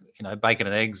bacon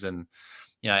and eggs and,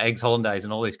 eggs hollandaise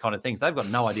and all these kind of things. They've got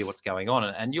no idea what's going on.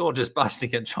 And you're just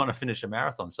busting it trying to finish a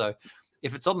marathon. So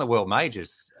if it's on the World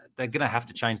Majors, they're going to have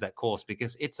to change that course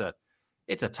because it's a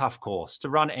tough course to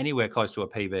run anywhere close to a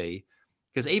PB.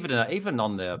 Because even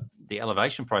on the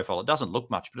elevation profile, it doesn't look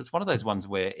much, but it's one of those ones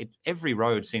where every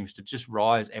road seems to just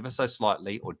rise ever so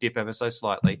slightly or dip ever so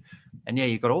slightly, and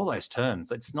you've got all those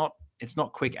turns. It's not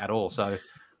quick at all. So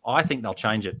I think they'll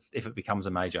change it if it becomes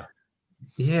a major.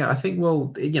 Yeah, I think,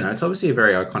 it's obviously a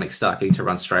very iconic start getting to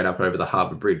run straight up over the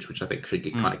Harbour Bridge, which I think should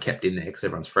get kind of kept in there because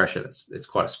everyone's fresh and it's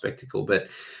quite a spectacle. But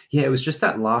yeah, it was just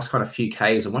that last kind of few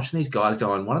Ks and watching these guys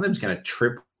going, one of them's going to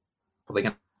trip, or they're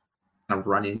going to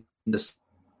run into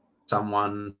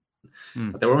someone.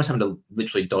 They were almost having to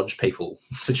literally dodge people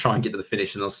to try and get to the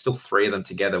finish, and there was still 3 of them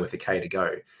together with a K to go.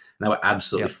 And they were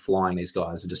absolutely flying these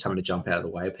guys and just having to jump out of the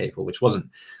way of people, which wasn't,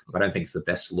 I don't think it's the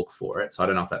best look for it. So I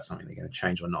don't know if that's something they're going to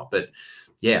change or not. But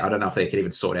yeah, I don't know if they could even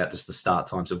sort out just the start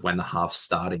times of when the half's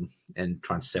starting and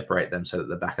try and separate them so that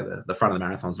the back of the front of the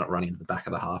marathon's not running into the back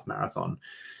of the half marathon.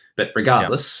 But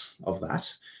regardless of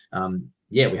that,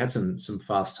 we had some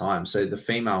fast times. So the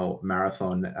female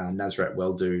marathon, Nasrat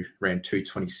Weldu ran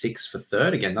 2:26 for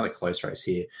third. Again, another close race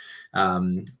here.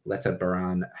 Letta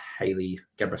Baran Haley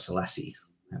Gebrselassie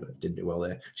didn't do well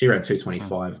there. She ran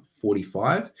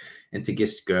 2:25.45. And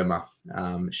Tigist Girma,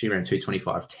 she ran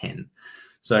 2:25.10.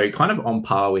 So kind of on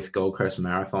par with Gold Coast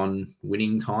Marathon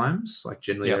winning times, like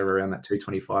generally they were around that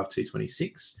 2:25,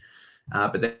 2:26.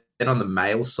 But then on the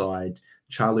male side,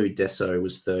 Charlu Deso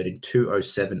was third in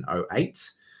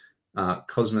 2:07.08.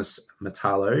 Cosmos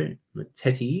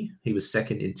Mateti, he was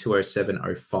second in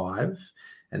 2:07.05.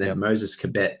 And then Moses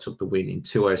Kibet took the win in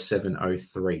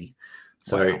 2:07.03.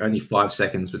 So only 5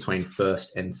 seconds between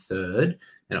first and third.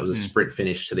 And it was a sprint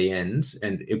finish to the end.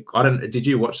 And did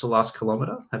you watch the last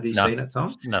kilometre? Have you seen it,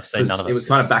 Tom? No, I've seen none of it. It was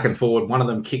kind of back and forward. One of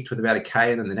them kicked with about a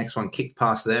K, and then the next one kicked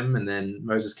past them. And then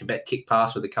Moses Kibet kicked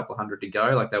past with a couple of hundred to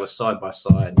go. Like they were side by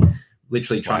side,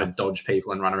 literally trying to dodge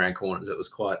people and run around corners. It was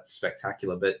quite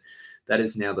spectacular. But that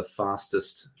is now the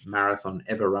fastest marathon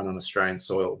ever run on Australian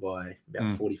soil by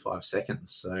about 45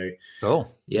 seconds. So,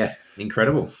 cool. Yeah,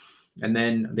 incredible. And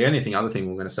then the other thing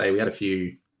we're going to say, we had a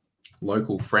few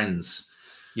local friends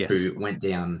who went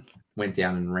down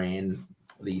and ran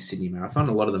the Sydney Marathon.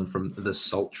 A lot of them from the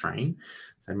Salt Train.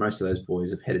 So most of those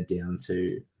boys have headed down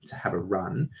to have a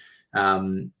run.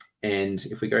 And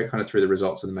if we go kind of through the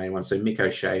results of the main one, so Mick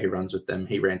O'Shea, who runs with them,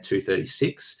 he ran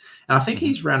 2:36. And I think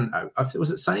he's run,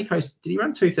 was it Sunny Coast? Did he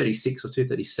run 2:36 or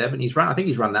 2:37? I think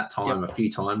he's run that time a few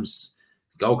times.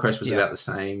 Gold Coast was about the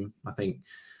same. I think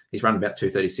he's run about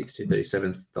 2:36,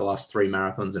 2:37 the last 3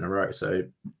 marathons in a row. So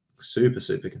super,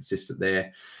 super consistent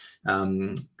there.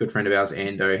 Good friend of ours,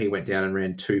 Ando, he went down and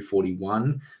ran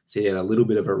 2:41. So he had a little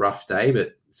bit of a rough day,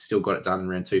 but still got it done and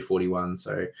ran 2:41.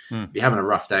 So if you're having a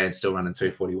rough day and still running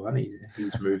 2:41,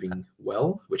 he's moving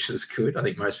well, which is good. I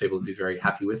think most people would be very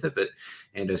happy with it, but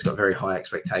Ando's got very high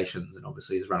expectations and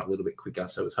obviously has run a little bit quicker.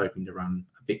 So I was hoping to run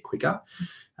a bit quicker.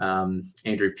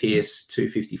 Andrew Pearce,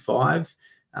 2:55.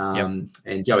 And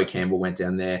Joey Campbell went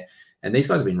down there. And these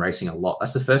guys have been racing a lot.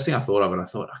 That's the first thing I thought of. And I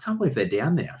thought, I can't believe they're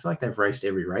down there. I feel like they've raced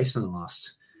every race in the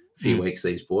last few weeks,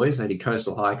 these boys. They did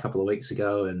Coastal High a couple of weeks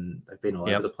ago and they've been all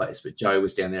over the place. But Joe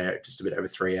was down there just a bit over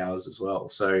 3 hours as well.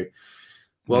 So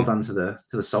well done to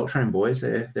the Salt Train boys.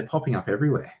 They're popping up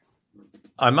everywhere.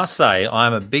 I must say,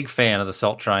 I'm a big fan of the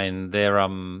Salt Train.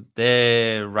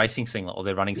 Their racing singlet or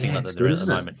their running singlet that they're in at the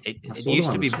moment. It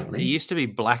used to be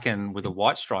black and with a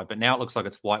white stripe, but now it looks like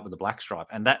it's white with a black stripe.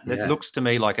 And that looks to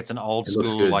me like it's an old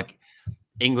school, like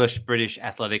English, British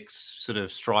athletics sort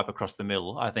of stripe across the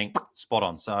middle. I think spot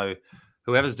on. So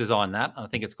whoever's designed that, I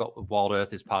think it's got Wild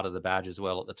Earth as part of the badge as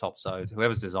well at the top. So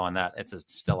whoever's designed that, it's a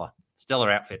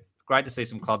stellar outfit. Great to see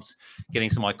some clubs getting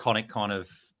some iconic kind of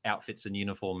outfits and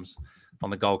uniforms on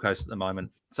the Gold Coast at the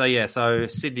moment. So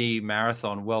Sydney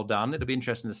Marathon, well done. It'll be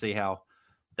interesting to see how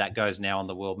that goes now on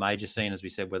the World Major scene, as we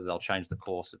said, whether they'll change the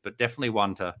course. But definitely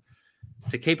one to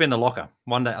keep in the locker.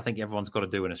 One day I think everyone's got to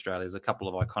do in Australia. There's a couple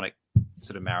of iconic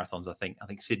sort of marathons, I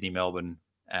think Sydney, Melbourne,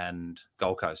 and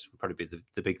Gold Coast would probably be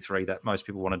the big 3 that most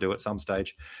people want to do at some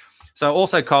stage. So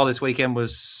also, Kyle, this weekend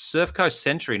was Surf Coast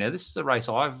Century. Now, this is a race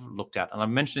I've looked at, and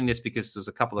I'm mentioning this because there's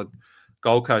a couple of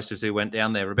Gold Coasters who went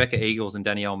down there. Rebecca Eagles and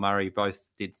Danielle Murray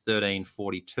both did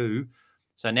 13:42.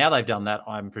 So now they've done that,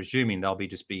 I'm presuming they'll be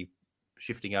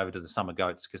shifting over to the Summer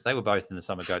Goats because they were both in the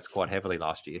Summer Goats quite heavily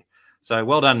last year. So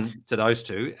well done to those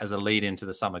two as a lead into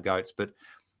the Summer Goats. But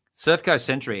Surf Coast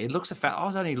Century, it looks I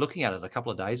was only looking at it a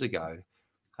couple of days ago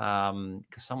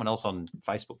because someone else on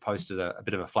Facebook posted a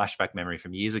bit of a flashback memory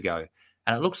from years ago.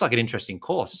 And it looks like an interesting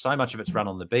course. So much of it's run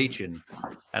on the beach. And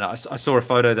I saw a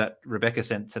photo that Rebecca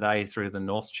sent today through the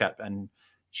North chat, and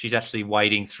she's actually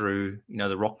wading through,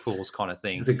 the rock pools kind of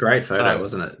thing. It was a great photo,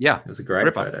 wasn't it? Yeah. It was a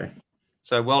great photo.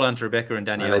 So well done to Rebecca and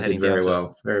Danielle. They did very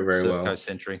well. Very, very well. Surf Coast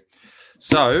Century.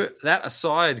 So that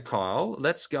aside, Kyle,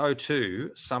 let's go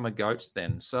to Summer Goats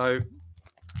then. So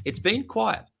it's been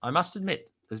quiet, I must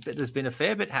admit. There's been a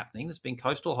fair bit happening. There's been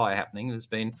Coastal High happening. There's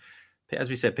been, as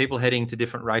we said, people heading to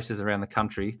different races around the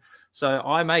country. So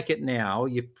I make it now.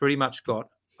 You've pretty much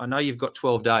I know you've got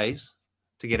 12 days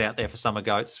to get out there for Summer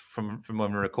Goats from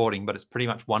when we're recording, but it's pretty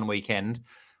much one weekend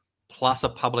plus a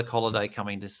public holiday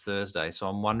coming this Thursday. So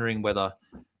I'm wondering whether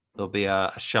there'll be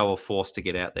a show of force to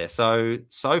get out there. So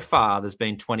far, there's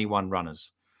been 21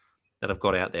 runners that have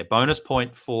got out there. Bonus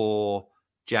point for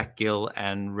Jack Gill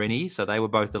and Rennie. So they were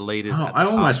both the leaders. I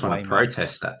almost want to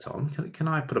protest that, Tom. Can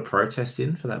I put a protest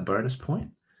in for that bonus point?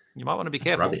 You might want to be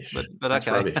careful. Rubbish. But That's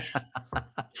okay.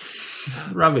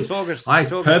 Rubbish.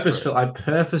 I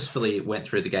purposefully went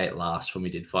through the gate last when we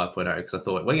did 5.0 because I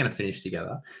thought we're going to finish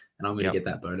together and I'm going to get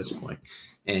that bonus point.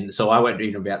 And so I went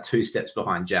about 2 steps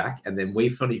behind Jack, and then we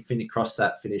crossed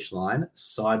that finish line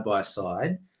side by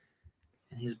side,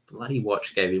 and his bloody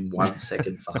watch gave him 1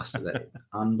 second faster than him.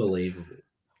 Unbelievable.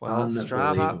 Well,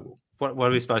 Strava, what are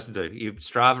we supposed to do?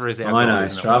 Strava is our I know.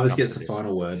 Strava gets the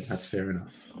final word. That's fair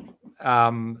enough.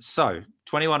 So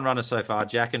 21 runners so far.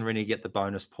 Jack and Rennie get the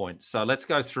bonus point. So let's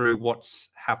go through what's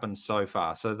happened so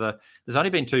far. So there's only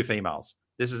been 2 females.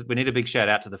 We need a big shout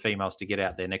out to the females to get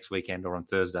out there next weekend or on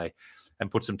Thursday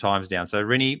and put some times down. So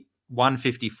Rennie,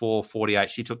 1:54.48.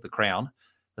 She took the crown,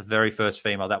 the very first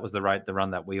female. That was the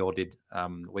run that we all did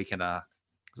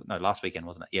last weekend,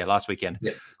 wasn't it? Yeah, last weekend.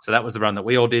 Yep. So that was the run that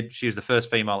we all did. She was the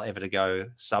first female ever to go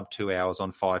sub 2 hours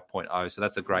on 5.0. So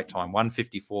that's a great time,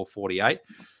 1:54.48.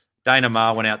 Dana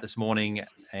Maher went out this morning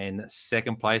in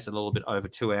second place, a little bit over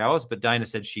 2 hours, but Dana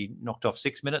said she knocked off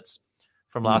 6 minutes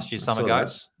from last year's Summer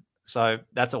Goats. So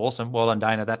that's awesome. Well done,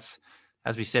 Dana. That's,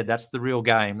 as we said, that's the real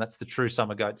game. That's the true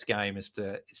Summer Goats game, is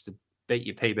to beat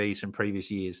your PBs from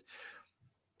previous years.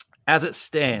 As it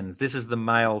stands, this is the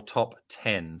male top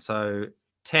 10. So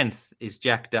 10th is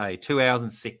Jack Day, 2 hours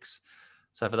and 6.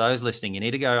 So for those listening, you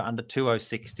need to go under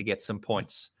 2:06 to get some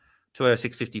points.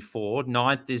 2:06.54.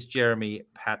 9th is Jeremy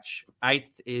Patch.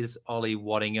 8th is Ollie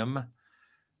Waddingham.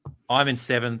 I'm in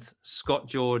 7th. Scott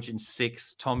George in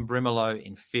 6th. Tom Brimelow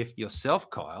in 5th. Yourself,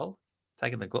 Kyle,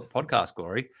 taking the podcast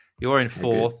glory. You're in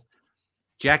 4th.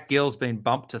 Jack Gill's been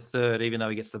bumped to 3rd, even though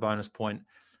he gets the bonus point.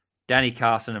 Danny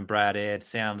Carson and Brad Aird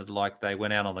sounded like they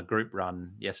went out on a group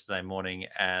run yesterday morning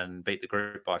and beat the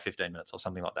group by 15 minutes or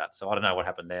something like that. So I don't know what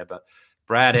happened there, but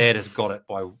Brad Aird has got it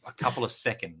by a couple of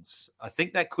seconds. I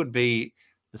think that could be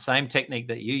the same technique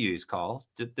that you use, Kyle.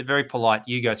 They're very polite.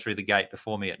 You go through the gate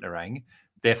before me at Nerang.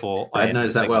 Therefore, I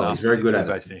knows that well. He's very good at it.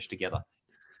 Both finish together.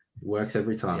 It works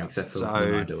every time, except for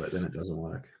when I do it. Then it doesn't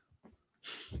work.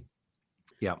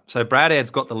 Yeah. So Brad Aird's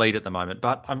got the lead at the moment,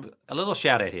 but I'm a little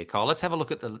shout out here, Kyle. Let's have a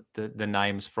look at the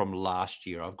names from last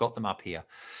year. I've got them up here.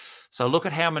 So look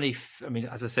at how many.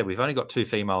 As I said, we've only got 2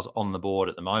 females on the board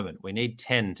at the moment. We need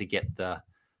 10 to get the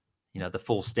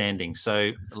full standing.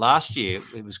 So last year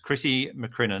it was Chrissy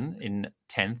McCrinnan in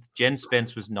 10th. Jen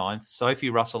Spence was 9th.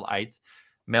 Sophie Russell 8th.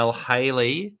 Mel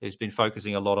Haley, who's been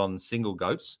focusing a lot on single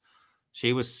goats,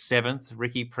 she was 7th.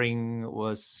 Ricky Pring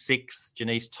was 6th.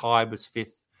 Janice Tye was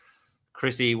 5th.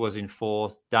 Chrissy was in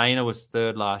 4th. Dana was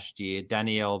 3rd last year.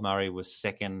 Danielle Murray was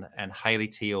 2nd. And Hayley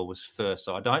Teal was 1st.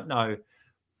 So I don't know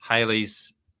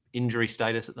Hayley's injury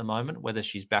status at the moment, whether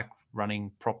she's back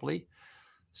running properly.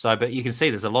 So, but you can see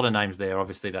there's a lot of names there,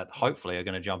 obviously, that hopefully are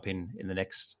going to jump in the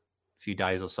next few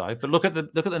days or so. But look at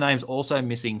the names also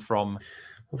missing from.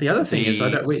 Well, the other thing is,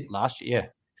 last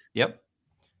year. Yeah. Yep.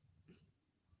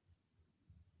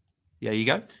 Yeah, you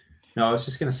go. No, I was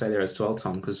just going to say there as well,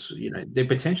 Tom, because they're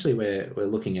potentially we're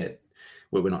looking at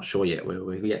where we're not sure yet.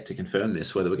 We're yet to confirm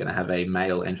this, whether we're going to have a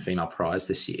male and female prize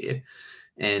this year.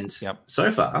 And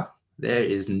so far, there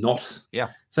is not. Yeah.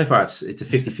 So far, it's a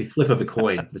 50-50 flip of a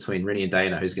coin between Rennie and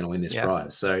Dana who's going to win this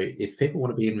prize. So if people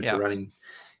want to be in with the running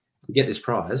to get this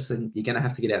prize, then you're going to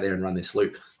have to get out there and run this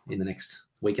loop in the next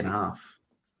week and a half.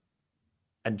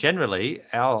 And generally,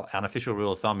 our unofficial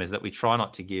rule of thumb is that we try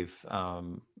not to give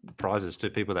prizes to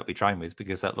people that we train with,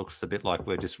 because that looks a bit like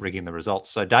we're just rigging the results.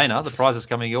 So Dana, the prize is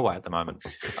coming your way at the moment.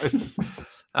 So,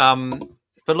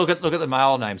 but look at the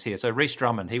male names here. So Reece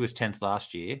Drummond, he was 10th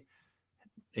last year.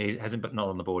 He hasn't, but not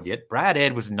on the board yet. Brad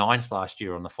Ed was 9th last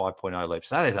year on the 5.0 loop.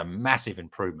 So that is a massive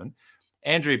improvement.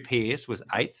 Andrew Pearce was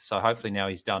 8th. So hopefully now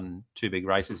he's done 2 big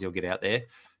races, he'll get out there.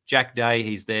 Jack Day,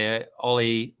 he's there.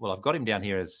 Ollie, well, I've got him down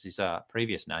here as his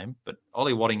previous name, but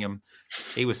Ollie Waddingham,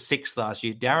 he was 6th last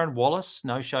year. Darren Wallace,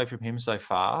 no show from him so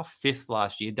far, 5th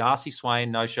last year. Darcy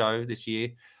Swain, no show this year.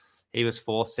 He was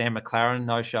 4th. Sam McLaren,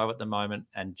 no show at the moment.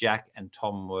 And Jack and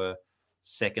Tom were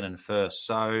 2nd and 1st.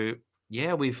 So,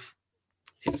 yeah,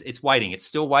 it's waiting. It's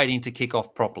still waiting to kick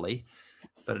off properly,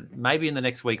 but maybe in the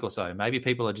next week or so. Maybe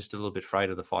people are just a little bit afraid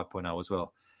of the 5.0 as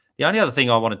well. The only other thing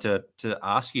I wanted to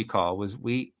ask you, Kyle, was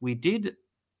we did,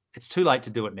 it's too late to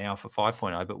do it now for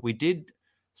 5.0, but we did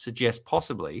suggest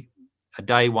possibly a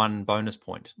day one bonus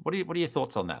point. What are your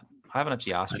thoughts on that? I haven't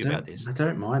actually asked you about this. I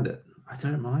don't mind it.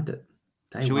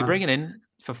 Should we bring it in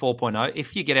for 4.0?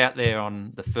 If you get out there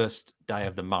on the first day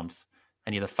of the month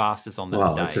and you're the fastest on that day.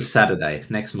 Well, it's a Saturday.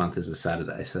 Next month is a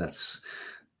Saturday. So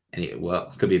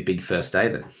it could be a big first day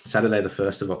then. Saturday, the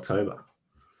 1st of October.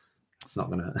 It's not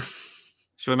going to...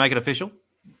 Should we make it official?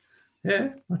 Yeah,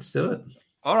 let's do it.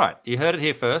 All right. You heard it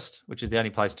here first, which is the only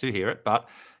place to hear it. But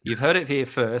you've heard it here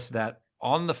first that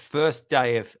on the first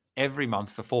day of every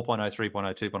month for 4.0, 3.0,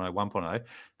 2.0, 1.0,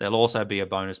 there'll also be a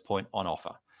bonus point on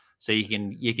offer. So you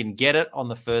can get it on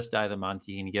the first day of the month.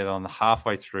 You can get it on the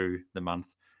halfway through the month.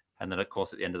 And then, of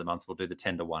course, at the end of the month, we'll do the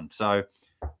 10 to 1. So,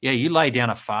 yeah, you lay down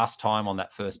a fast time on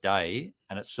that first day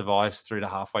and it survives through to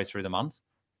halfway through the month.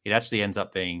 It actually ends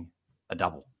up being a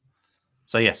double.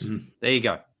 So, yes, there you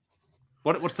go.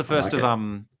 What's the first of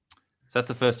so that's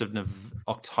the 1st of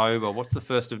October. What's the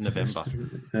 1st of November?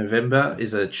 November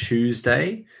is a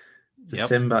Tuesday.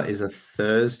 December is a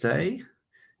Thursday.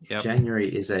 Yep.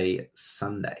 January is a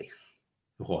Sunday.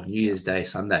 Oh, New Year's Day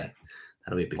Sunday.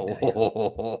 That'll be a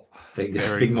big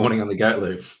day. Big morning on the goat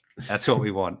loop. That's what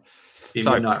we want.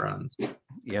 Midnight runs.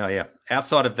 Yeah.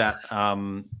 Outside of that,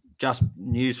 just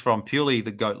news from purely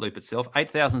the goat loop itself.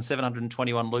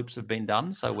 8,721 loops have been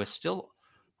done, so we're still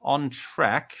on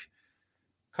track.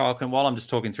 Kyle, while I'm just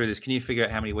talking through this, can you figure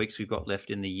out how many weeks we've got left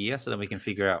in the year so then we can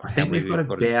figure out I think we've got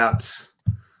about,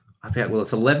 well,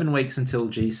 it's 11 weeks until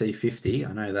GC50.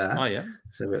 I know that. Oh, yeah.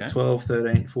 So we've got 12,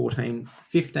 13, 14,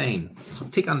 15.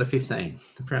 Tick under 15.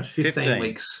 Perhaps 15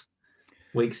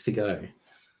 weeks to go.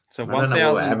 So I don't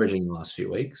know what we're averaging the last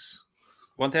few weeks.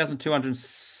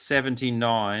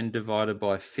 1,279 divided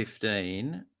by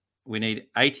 15. We need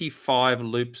 85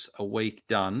 loops a week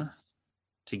done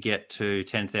to get to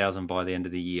 10,000 by the end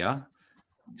of the year.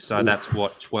 So that's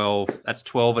what, 12? That's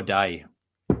 12 a day.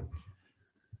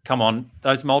 Come on,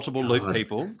 those multiple loop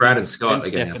people. Brad and Scott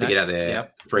are going to have to get out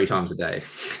there 3 times a day.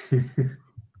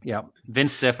 Yeah.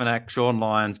 Vince Stefanak, Sean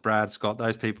Lyons, Brad, Scott,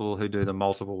 those people who do the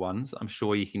multiple ones, I'm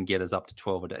sure you can get us up to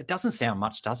 12 a day. It doesn't sound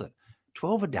much, does it?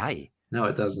 12 a day. No,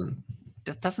 it doesn't.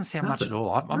 That doesn't sound much at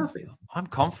all. I'm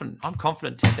confident. I'm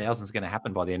confident 10,000 is going to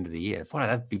happen by the end of the year. Boy,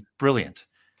 that'd be brilliant.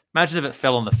 Imagine if it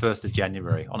fell on the 1st of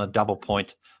January on a double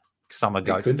point summer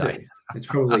goats day. It's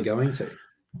probably going to.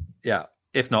 Yeah.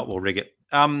 If not, we'll rig it.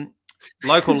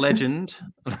 Local legend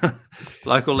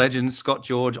Scott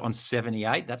George on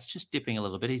 78. That's just dipping a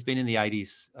little bit. He's been in the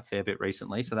 80s a fair bit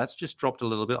recently, so that's just dropped a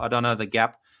little bit. I don't know the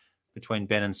gap between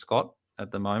Ben and Scott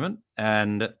at the moment.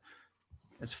 And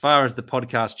as far as the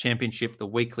podcast championship, the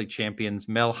weekly champions,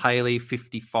 Mel Haley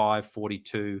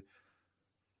 55-42,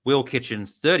 Will Kitchen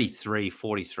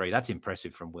 33-43. That's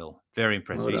impressive from Will. Very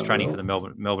impressive. He's training for the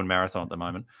Melbourne Marathon at the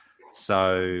moment.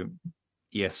 So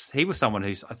yes, he was someone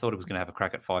who I thought he was going to have a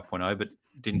crack at 5.0, but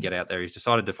didn't get out there. He's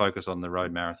decided to focus on the road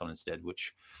marathon instead,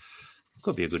 which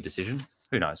could be a good decision.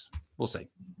 Who knows? We'll see.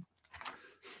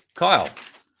 Kyle,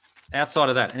 outside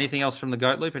of that, anything else from the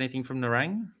goat loop? Anything from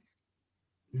Nerang?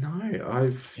 No,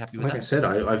 I said,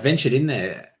 I ventured in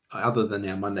there other than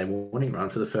our Monday morning run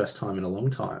for the first time in a long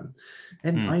time,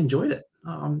 and I enjoyed it.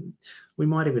 We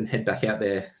might even head back out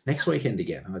there next weekend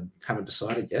again. I haven't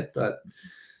decided yet, but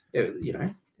it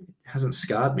hasn't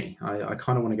scarred me. I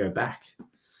kind of want to go back.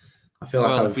 I feel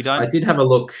like I did have a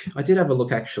look.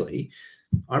 Actually.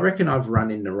 I reckon I've run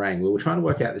in Nerang. We were trying to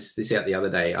work out this out the other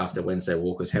day after Wednesday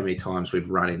Walkers, how many times we've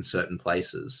run in certain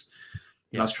places.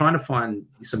 And I was trying to find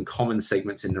some common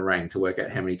segments in Nerang to work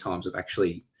out how many times I've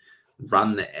actually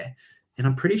run there. And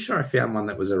I'm pretty sure I found one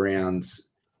that was around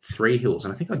 3 hills.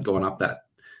 And I think I'd gone up that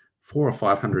 400 or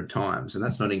 500 times. And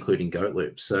that's not including goat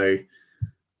loops. So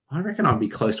I reckon I'd be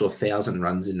close to 1,000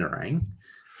 runs in Nerang.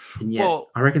 And yet,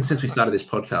 I reckon since we started this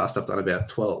podcast, I've done about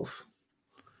 12.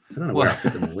 I don't know where I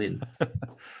fit them all in.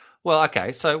 Well,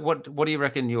 okay. So what do you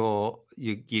reckon your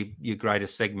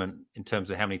greatest segment in terms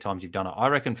of how many times you've done it? I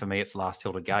reckon for me it's Last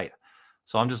Hill to Gate.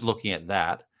 So I'm just looking at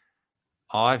that.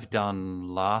 I've done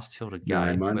Last Hill to Gate.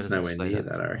 No, mine's nowhere near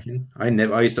that, I reckon. I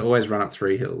used to always run up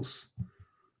 3 hills.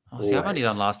 Oh, see, I've only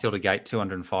done Last Hill to Gate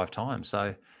 205 times.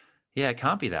 So yeah, it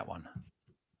can't be that one.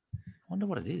 I wonder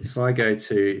what it is. If I go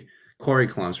to Quarry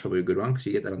Climb's probably a good one because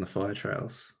you get that on the fire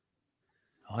trails.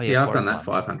 Oh yeah, I've done that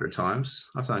 500 times.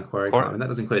 I've done Quarry Climb, and that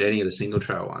doesn't include any of the single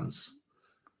trail ones.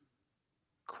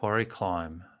 Quarry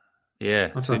Climb.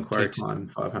 Yeah. I've done Quarry Climb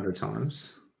 500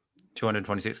 times.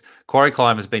 226. Quarry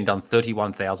Climb has been done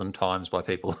 31,000 times by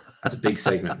people. That's a big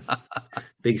segment.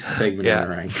 Big segment in the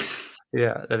rank.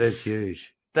 Yeah, that is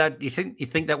huge. That you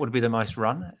think that would be the most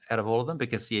run out of all of them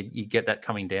because you get that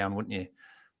coming down, wouldn't you?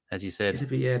 As you said. It'd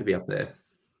be up there.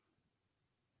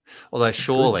 Although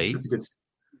surely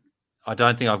I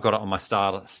don't think I've got it on my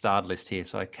starred list here.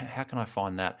 So how can I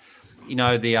find that? You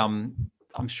know,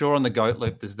 I'm sure on the Goat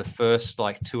Loop, there's the first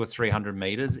like 200 or 300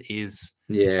 meters is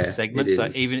a segment. So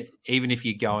even if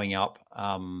you're going up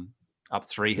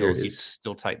 3 hills, you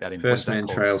still take that in. First Man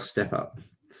Trail Step Up.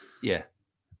 Yeah.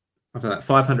 I've done that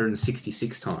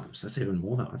 566 times. That's even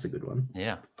more. That's a good one.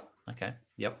 Yeah. Okay.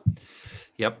 Yep.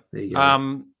 There you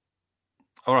go.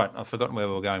 All right. I've forgotten where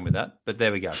we were going with that, but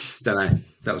there we go. Don't know.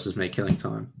 That was just me killing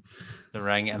time. The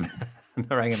Rang and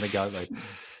the Goat Loop.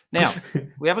 Now,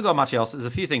 we haven't got much else. There's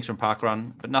a few things from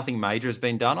Parkrun, but nothing major has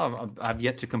been done. I've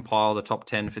yet to compile the top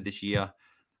 10 for this year,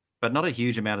 but not a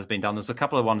huge amount has been done. There's a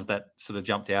couple of ones that sort of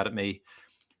jumped out at me.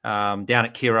 Down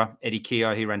at Kira, Eddie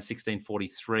Keogh, he ran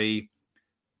 16:43.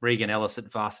 Regan Ellis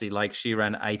at Varsity Lake, she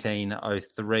ran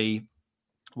 18:03.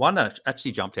 One that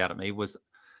actually jumped out at me was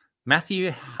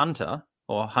Matthew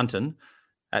Hunton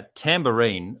at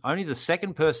Tamborine, only the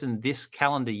second person this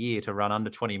calendar year to run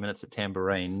under 20 minutes at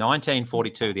Tamborine,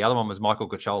 19:42. The other one was Michael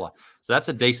Cochola. So that's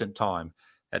a decent time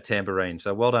at Tamborine.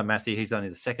 So well done, Matthew. He's only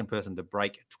the second person to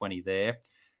break 20 there.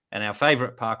 And our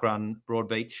favourite parkrun,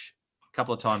 Broadbeach, a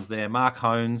couple of times there. Mark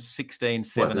Hones,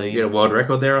 16:17. You get a world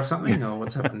record there or something? Or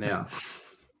what's happened now?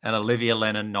 And Olivia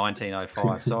Lennon,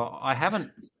 19:05. So I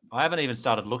haven't even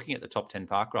started looking at the top 10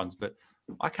 parkruns, but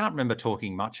I can't remember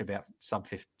talking much about sub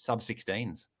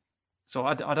 16s. So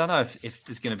I don't know if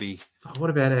there's going to be... What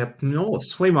about our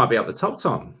Norths? We might be up the top,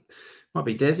 Tom. Might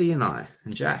be Desi and I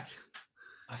and Jack.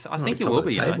 I think it will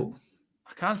be. I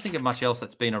can't think of much else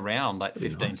that's been around like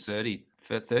 15, nice. 30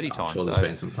 times. I'm sure there's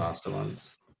been some faster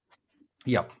ones.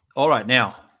 Yep. All right.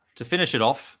 Now, to finish it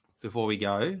off before we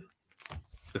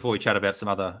chat about some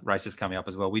other races coming up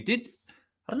as well, I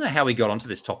don't know how we got onto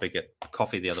this topic at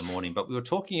coffee the other morning, but we were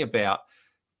talking about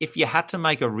if you had to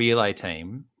make a relay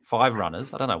team, 5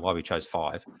 runners, I don't know why we chose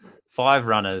 5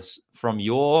 runners from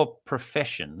your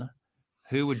profession,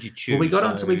 who would you choose? Well, we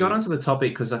got onto the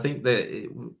topic because I think that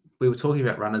we were talking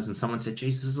about runners and someone said,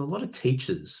 geez, there's a lot of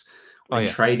teachers and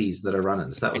tradies that are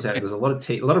runners. That was how there's a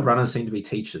lot of runners seem to be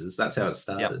teachers. That's how it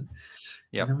started.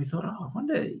 Yep. And then we thought, I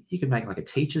wonder you could make like a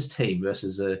teachers team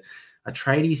versus a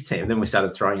tradies team. And then we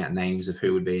started throwing out names of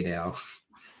who would be in our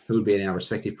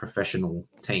respective professional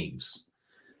teams.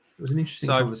 It was an interesting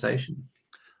conversation.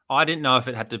 I didn't know if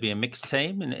it had to be a mixed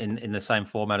team in the same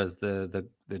format as the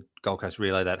Gold Coast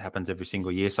Relay that happens every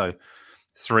single year. So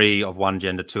 3 of one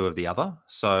gender, 2 of the other.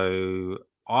 So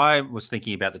I was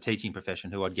thinking about the teaching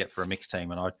profession, who I'd get for a mixed team.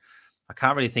 And I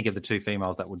can't really think of the 2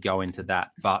 females that would go into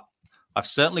that, but I've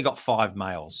certainly got 5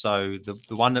 males. So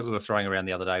the one that we were throwing around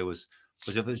the other day was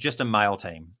if it was just a male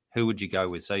team, who would you go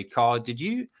with? So Kyle,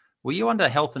 were you under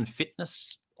health and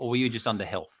fitness or were you just under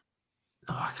health?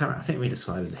 Oh, I think we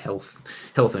decided health.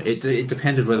 It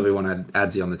depended whether we wanted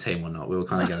Adzi on the team or not. We were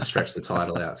kind of going to stretch the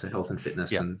title out to health and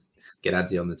fitness and get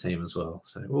Adzi on the team as well.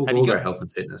 So we'll go health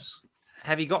and fitness.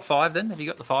 Have you got 5 then? Have you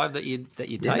got the 5 that you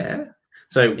take? Yeah.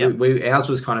 So ours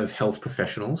was kind of health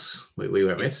professionals we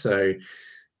went with. So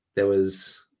there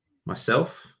was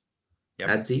myself,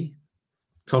 Adzi,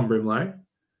 Tom Brimlow,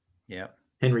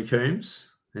 Henry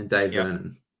Coombs, and Dave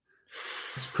Vernon.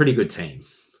 It's a pretty good team.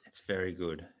 It's very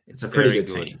good. It's a pretty good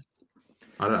team.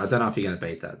 I don't know if you're going to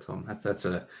beat that, Tom. That's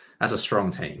a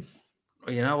strong team.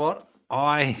 You know what?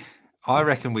 I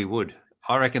reckon we would.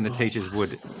 I reckon the teachers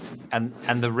would.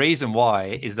 And the reason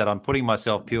why is that I'm putting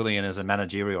myself purely in as a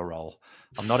managerial role.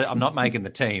 I'm not making the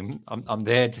team. I'm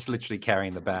there just literally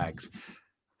carrying the bags.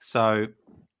 So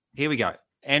here we go.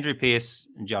 Andrew Pearce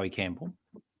and Joey Campbell,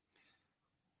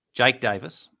 Jake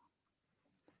Davis,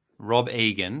 Rob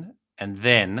Egan, and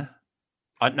then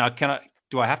can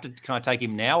I take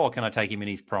him now or can I take him in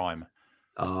his prime?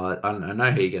 I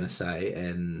know who you're going to say.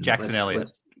 And Jackson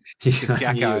Elliott.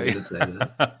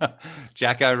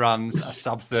 Jacko runs a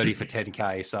sub 30 for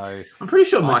 10K. So I'm pretty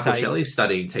sure Michael Shelley's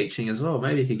studying teaching as well.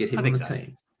 Maybe you could get him on the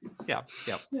team. Yeah.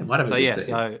 Might have a good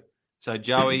team. So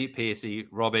Joey, Piercy,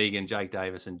 Rob Egan, Jake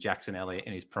Davis, and Jackson Elliott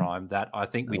in his prime. That I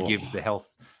think we'd give the Health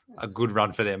a good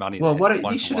run for their money. Well,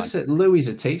 you should have said Louis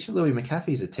a teacher. Louis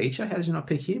McAfee's a teacher. How did you not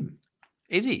pick him?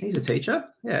 Is he? He's a teacher.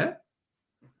 Yeah.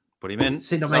 Put him in.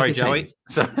 Sorry, Joey.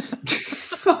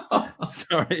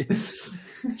 Sorry.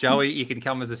 Joey, you can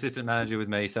come as assistant manager with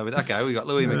me. So, we got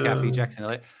Louis McAfee, Jackson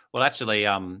Elliott. Well, actually,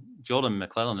 Jordan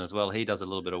McClellan as well. He does a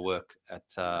little bit of work at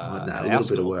a little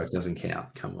bit of work doesn't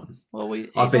count. Come on. Well,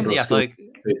 I've been to the athletic.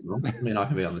 I mean, I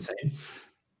can be on the team.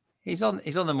 He's on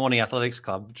the morning athletics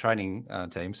club training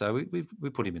team, so we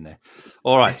put him in there.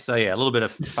 All right, so a little bit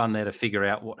of fun there to figure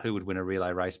out who would win a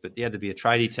relay race. But there'd be a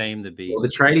tradie team. There'd be the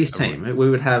tradies team. We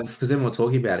would have, because then we're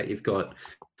talking about it. You've got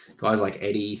guys like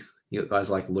Eddie. You got guys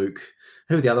like Luke.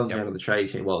 Who are the other ones we have on the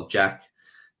tradie team? Well, Jack.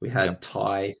 We had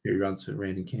Ty, who runs for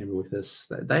Randon Canberra with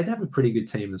us. They'd have a pretty good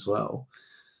team as well.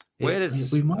 Where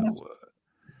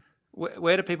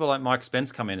do people like Mike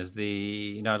Spence come in as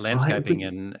the landscaping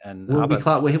and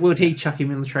would he chuck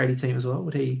him in the tradie team as well?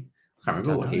 Would he? I can't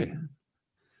remember what he.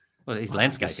 Well, he's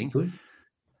landscaping.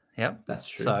 Yep, that's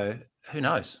true. So who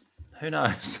knows?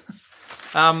 Anyway,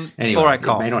 all right,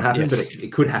 Kyle. It may not happen, but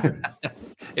it could happen.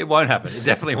 It won't happen. It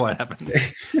definitely won't happen.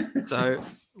 So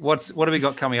what have we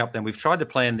got coming up then? We've tried to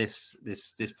plan this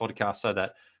podcast so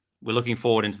that we're looking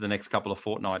forward into the next couple of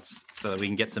fortnights so that we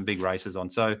can get some big races on.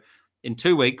 So in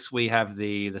 2 weeks, we have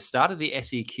the start of the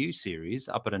SEQ series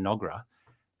up at Enoggera.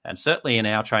 And certainly in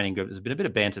our training group, there's been a bit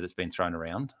of banter that's been thrown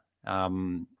around.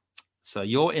 So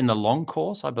you're in the long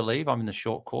course, I believe. I'm in the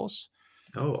short course.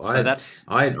 Oh, so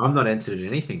I'm not entered in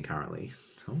anything currently.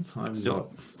 I'm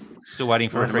still waiting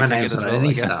for a free ticket as well.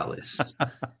 Any start list.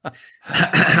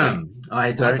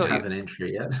 I don't have an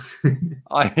entry yet.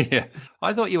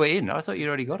 I thought you were in. I thought you'd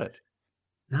already got it.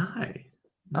 No.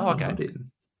 Okay. I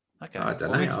didn't. Okay. I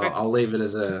don't know. I'll leave it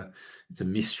as it's a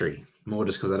mystery. More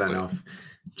just because I don't know if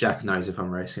Jack knows if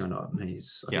I'm racing or not. I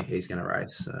think he's going to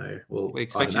race. So we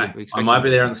expect you. I might be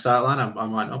there on the start line. I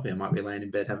might not be. I might be laying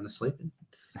in bed having a sleep.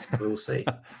 We'll see.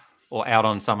 Or out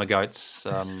on Summer Goats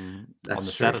on the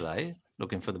Saturday,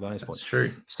 looking for the bonus points. That's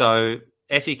true. So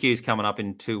SEQ is coming up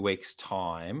in 2 weeks'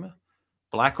 time.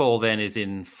 Blackall then is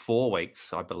in 4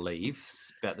 weeks, I believe,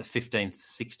 about the 15th,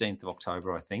 16th of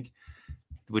October, I think,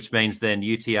 which means then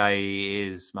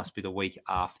UTA must be the week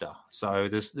after. So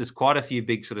there's quite a few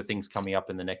big sort of things coming up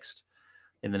in the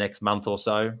next month or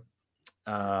so.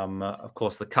 Of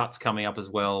course, the Cut's coming up as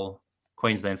well.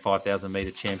 Queensland 5,000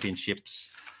 metre championships,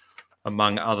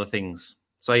 among other things.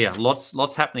 So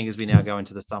lots happening as we now go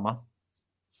into the summer,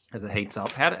 as it heats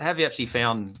up. How have you actually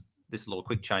found this little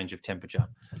quick change of temperature?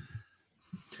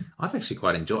 I've actually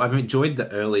quite enjoyed. I've enjoyed the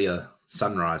earlier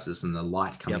sunrises and the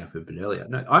light coming up a bit earlier.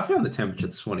 No, I found the temperature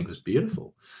this morning was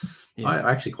beautiful. Yeah.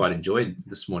 I actually quite enjoyed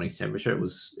this morning's temperature. It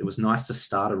was nice to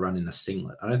start a run in a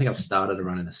singlet. I don't think I've started a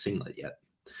run in a singlet yet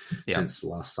since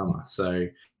last summer. So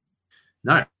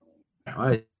no,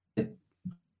 I'm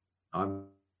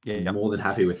more than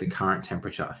happy with the current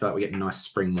temperature. I feel like we're getting nice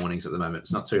spring mornings at the moment.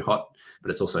 It's not too hot,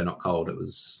 but it's also not cold. It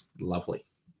was lovely.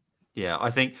 Yeah,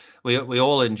 I think we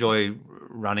all enjoy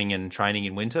running and training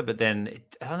in winter, but then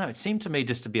I don't know. It seemed to me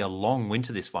just to be a long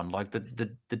winter. This one, like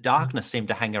the darkness seemed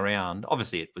to hang around.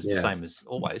 Obviously, it was the same as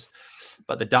always,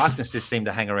 but the darkness just seemed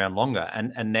to hang around longer.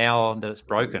 And now that it's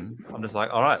broken, I'm just like,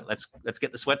 all right, let's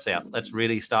get the sweats out. Let's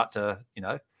really start to,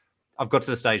 I've got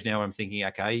to the stage now where I'm thinking,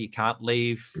 okay, you can't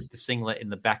leave the singlet in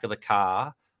the back of the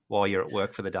car while you're at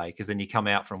work for the day, because then you come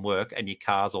out from work and your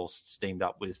car's all steamed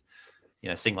up with,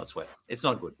 singlet sweat. It's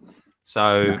not good.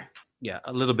 So,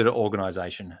 a little bit of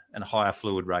organisation and a higher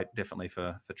fluid rate definitely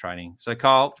for training. So,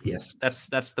 Kyle, yes, that's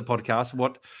the podcast.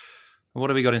 What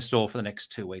have we got in store for the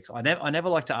next 2 weeks? I never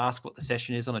like to ask what the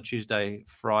session is on a Tuesday,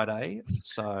 Friday.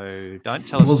 So don't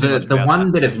tell us. Well, the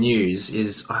one bit of news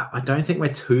is I don't think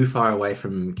we're too far away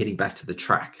from getting back to the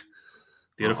track.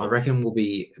 Beautiful. I reckon we'll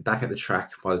be back at the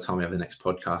track by the time we have the next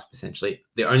podcast, potentially.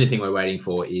 The only thing we're waiting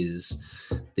for is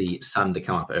the sun to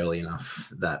come up early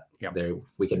enough that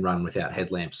we can run without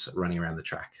headlamps running around the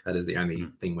track. That is the only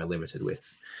thing we're limited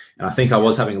with. And I think I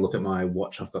was having a look at my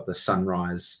watch. I've got the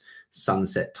sunrise,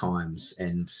 sunset times.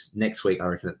 And next week, I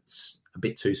reckon it's a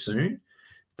bit too soon.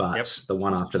 But the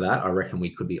one after that, I reckon we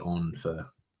could be on for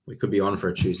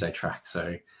a Tuesday track.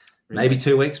 So maybe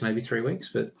 2 weeks, maybe 3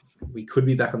 weeks, but we could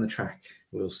be back on the track.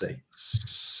 We'll see.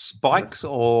 Spikes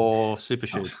or super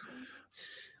shoes?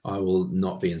 I will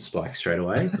not be in spike straight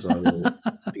away because I will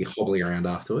be hobbling around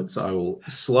afterwards. So I will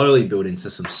slowly build into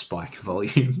some spike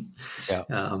volume,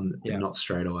 and not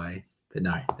straight away. But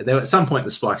no, at some point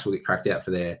the spikes will get cracked out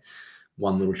for their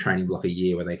one little training block a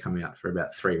year where they come out for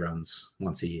about 3 runs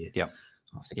once a year. Yeah,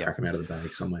 I'll have to crack them out of the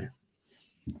bag somewhere.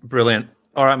 Brilliant.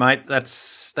 All right, mate.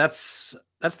 That's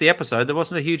the episode. There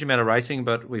wasn't a huge amount of racing,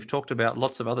 but we've talked about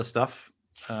lots of other stuff.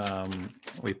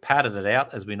 We've padded it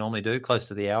out as we normally do, close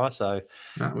to the hour. So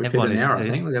we've hit an hour, I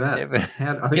think. Look at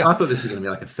that. I thought this was going to be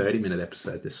like a 30-minute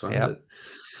episode this one. Yeah.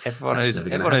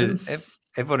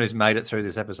 Everyone who's made it through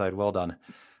this episode, well done.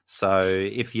 So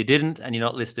if you didn't and you're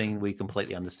not listening, we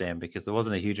completely understand because there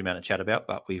wasn't a huge amount of chat about,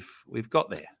 but we've got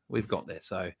there. We've got there.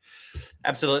 So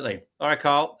absolutely. All right,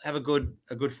 Kyle, have a good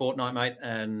fortnight, mate,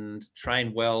 and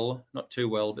train well, not too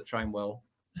well, but train well.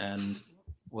 And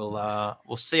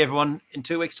we'll see everyone in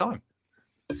 2 weeks' time.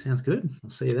 Sounds good. I'll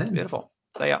see you then. Beautiful.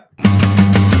 See ya.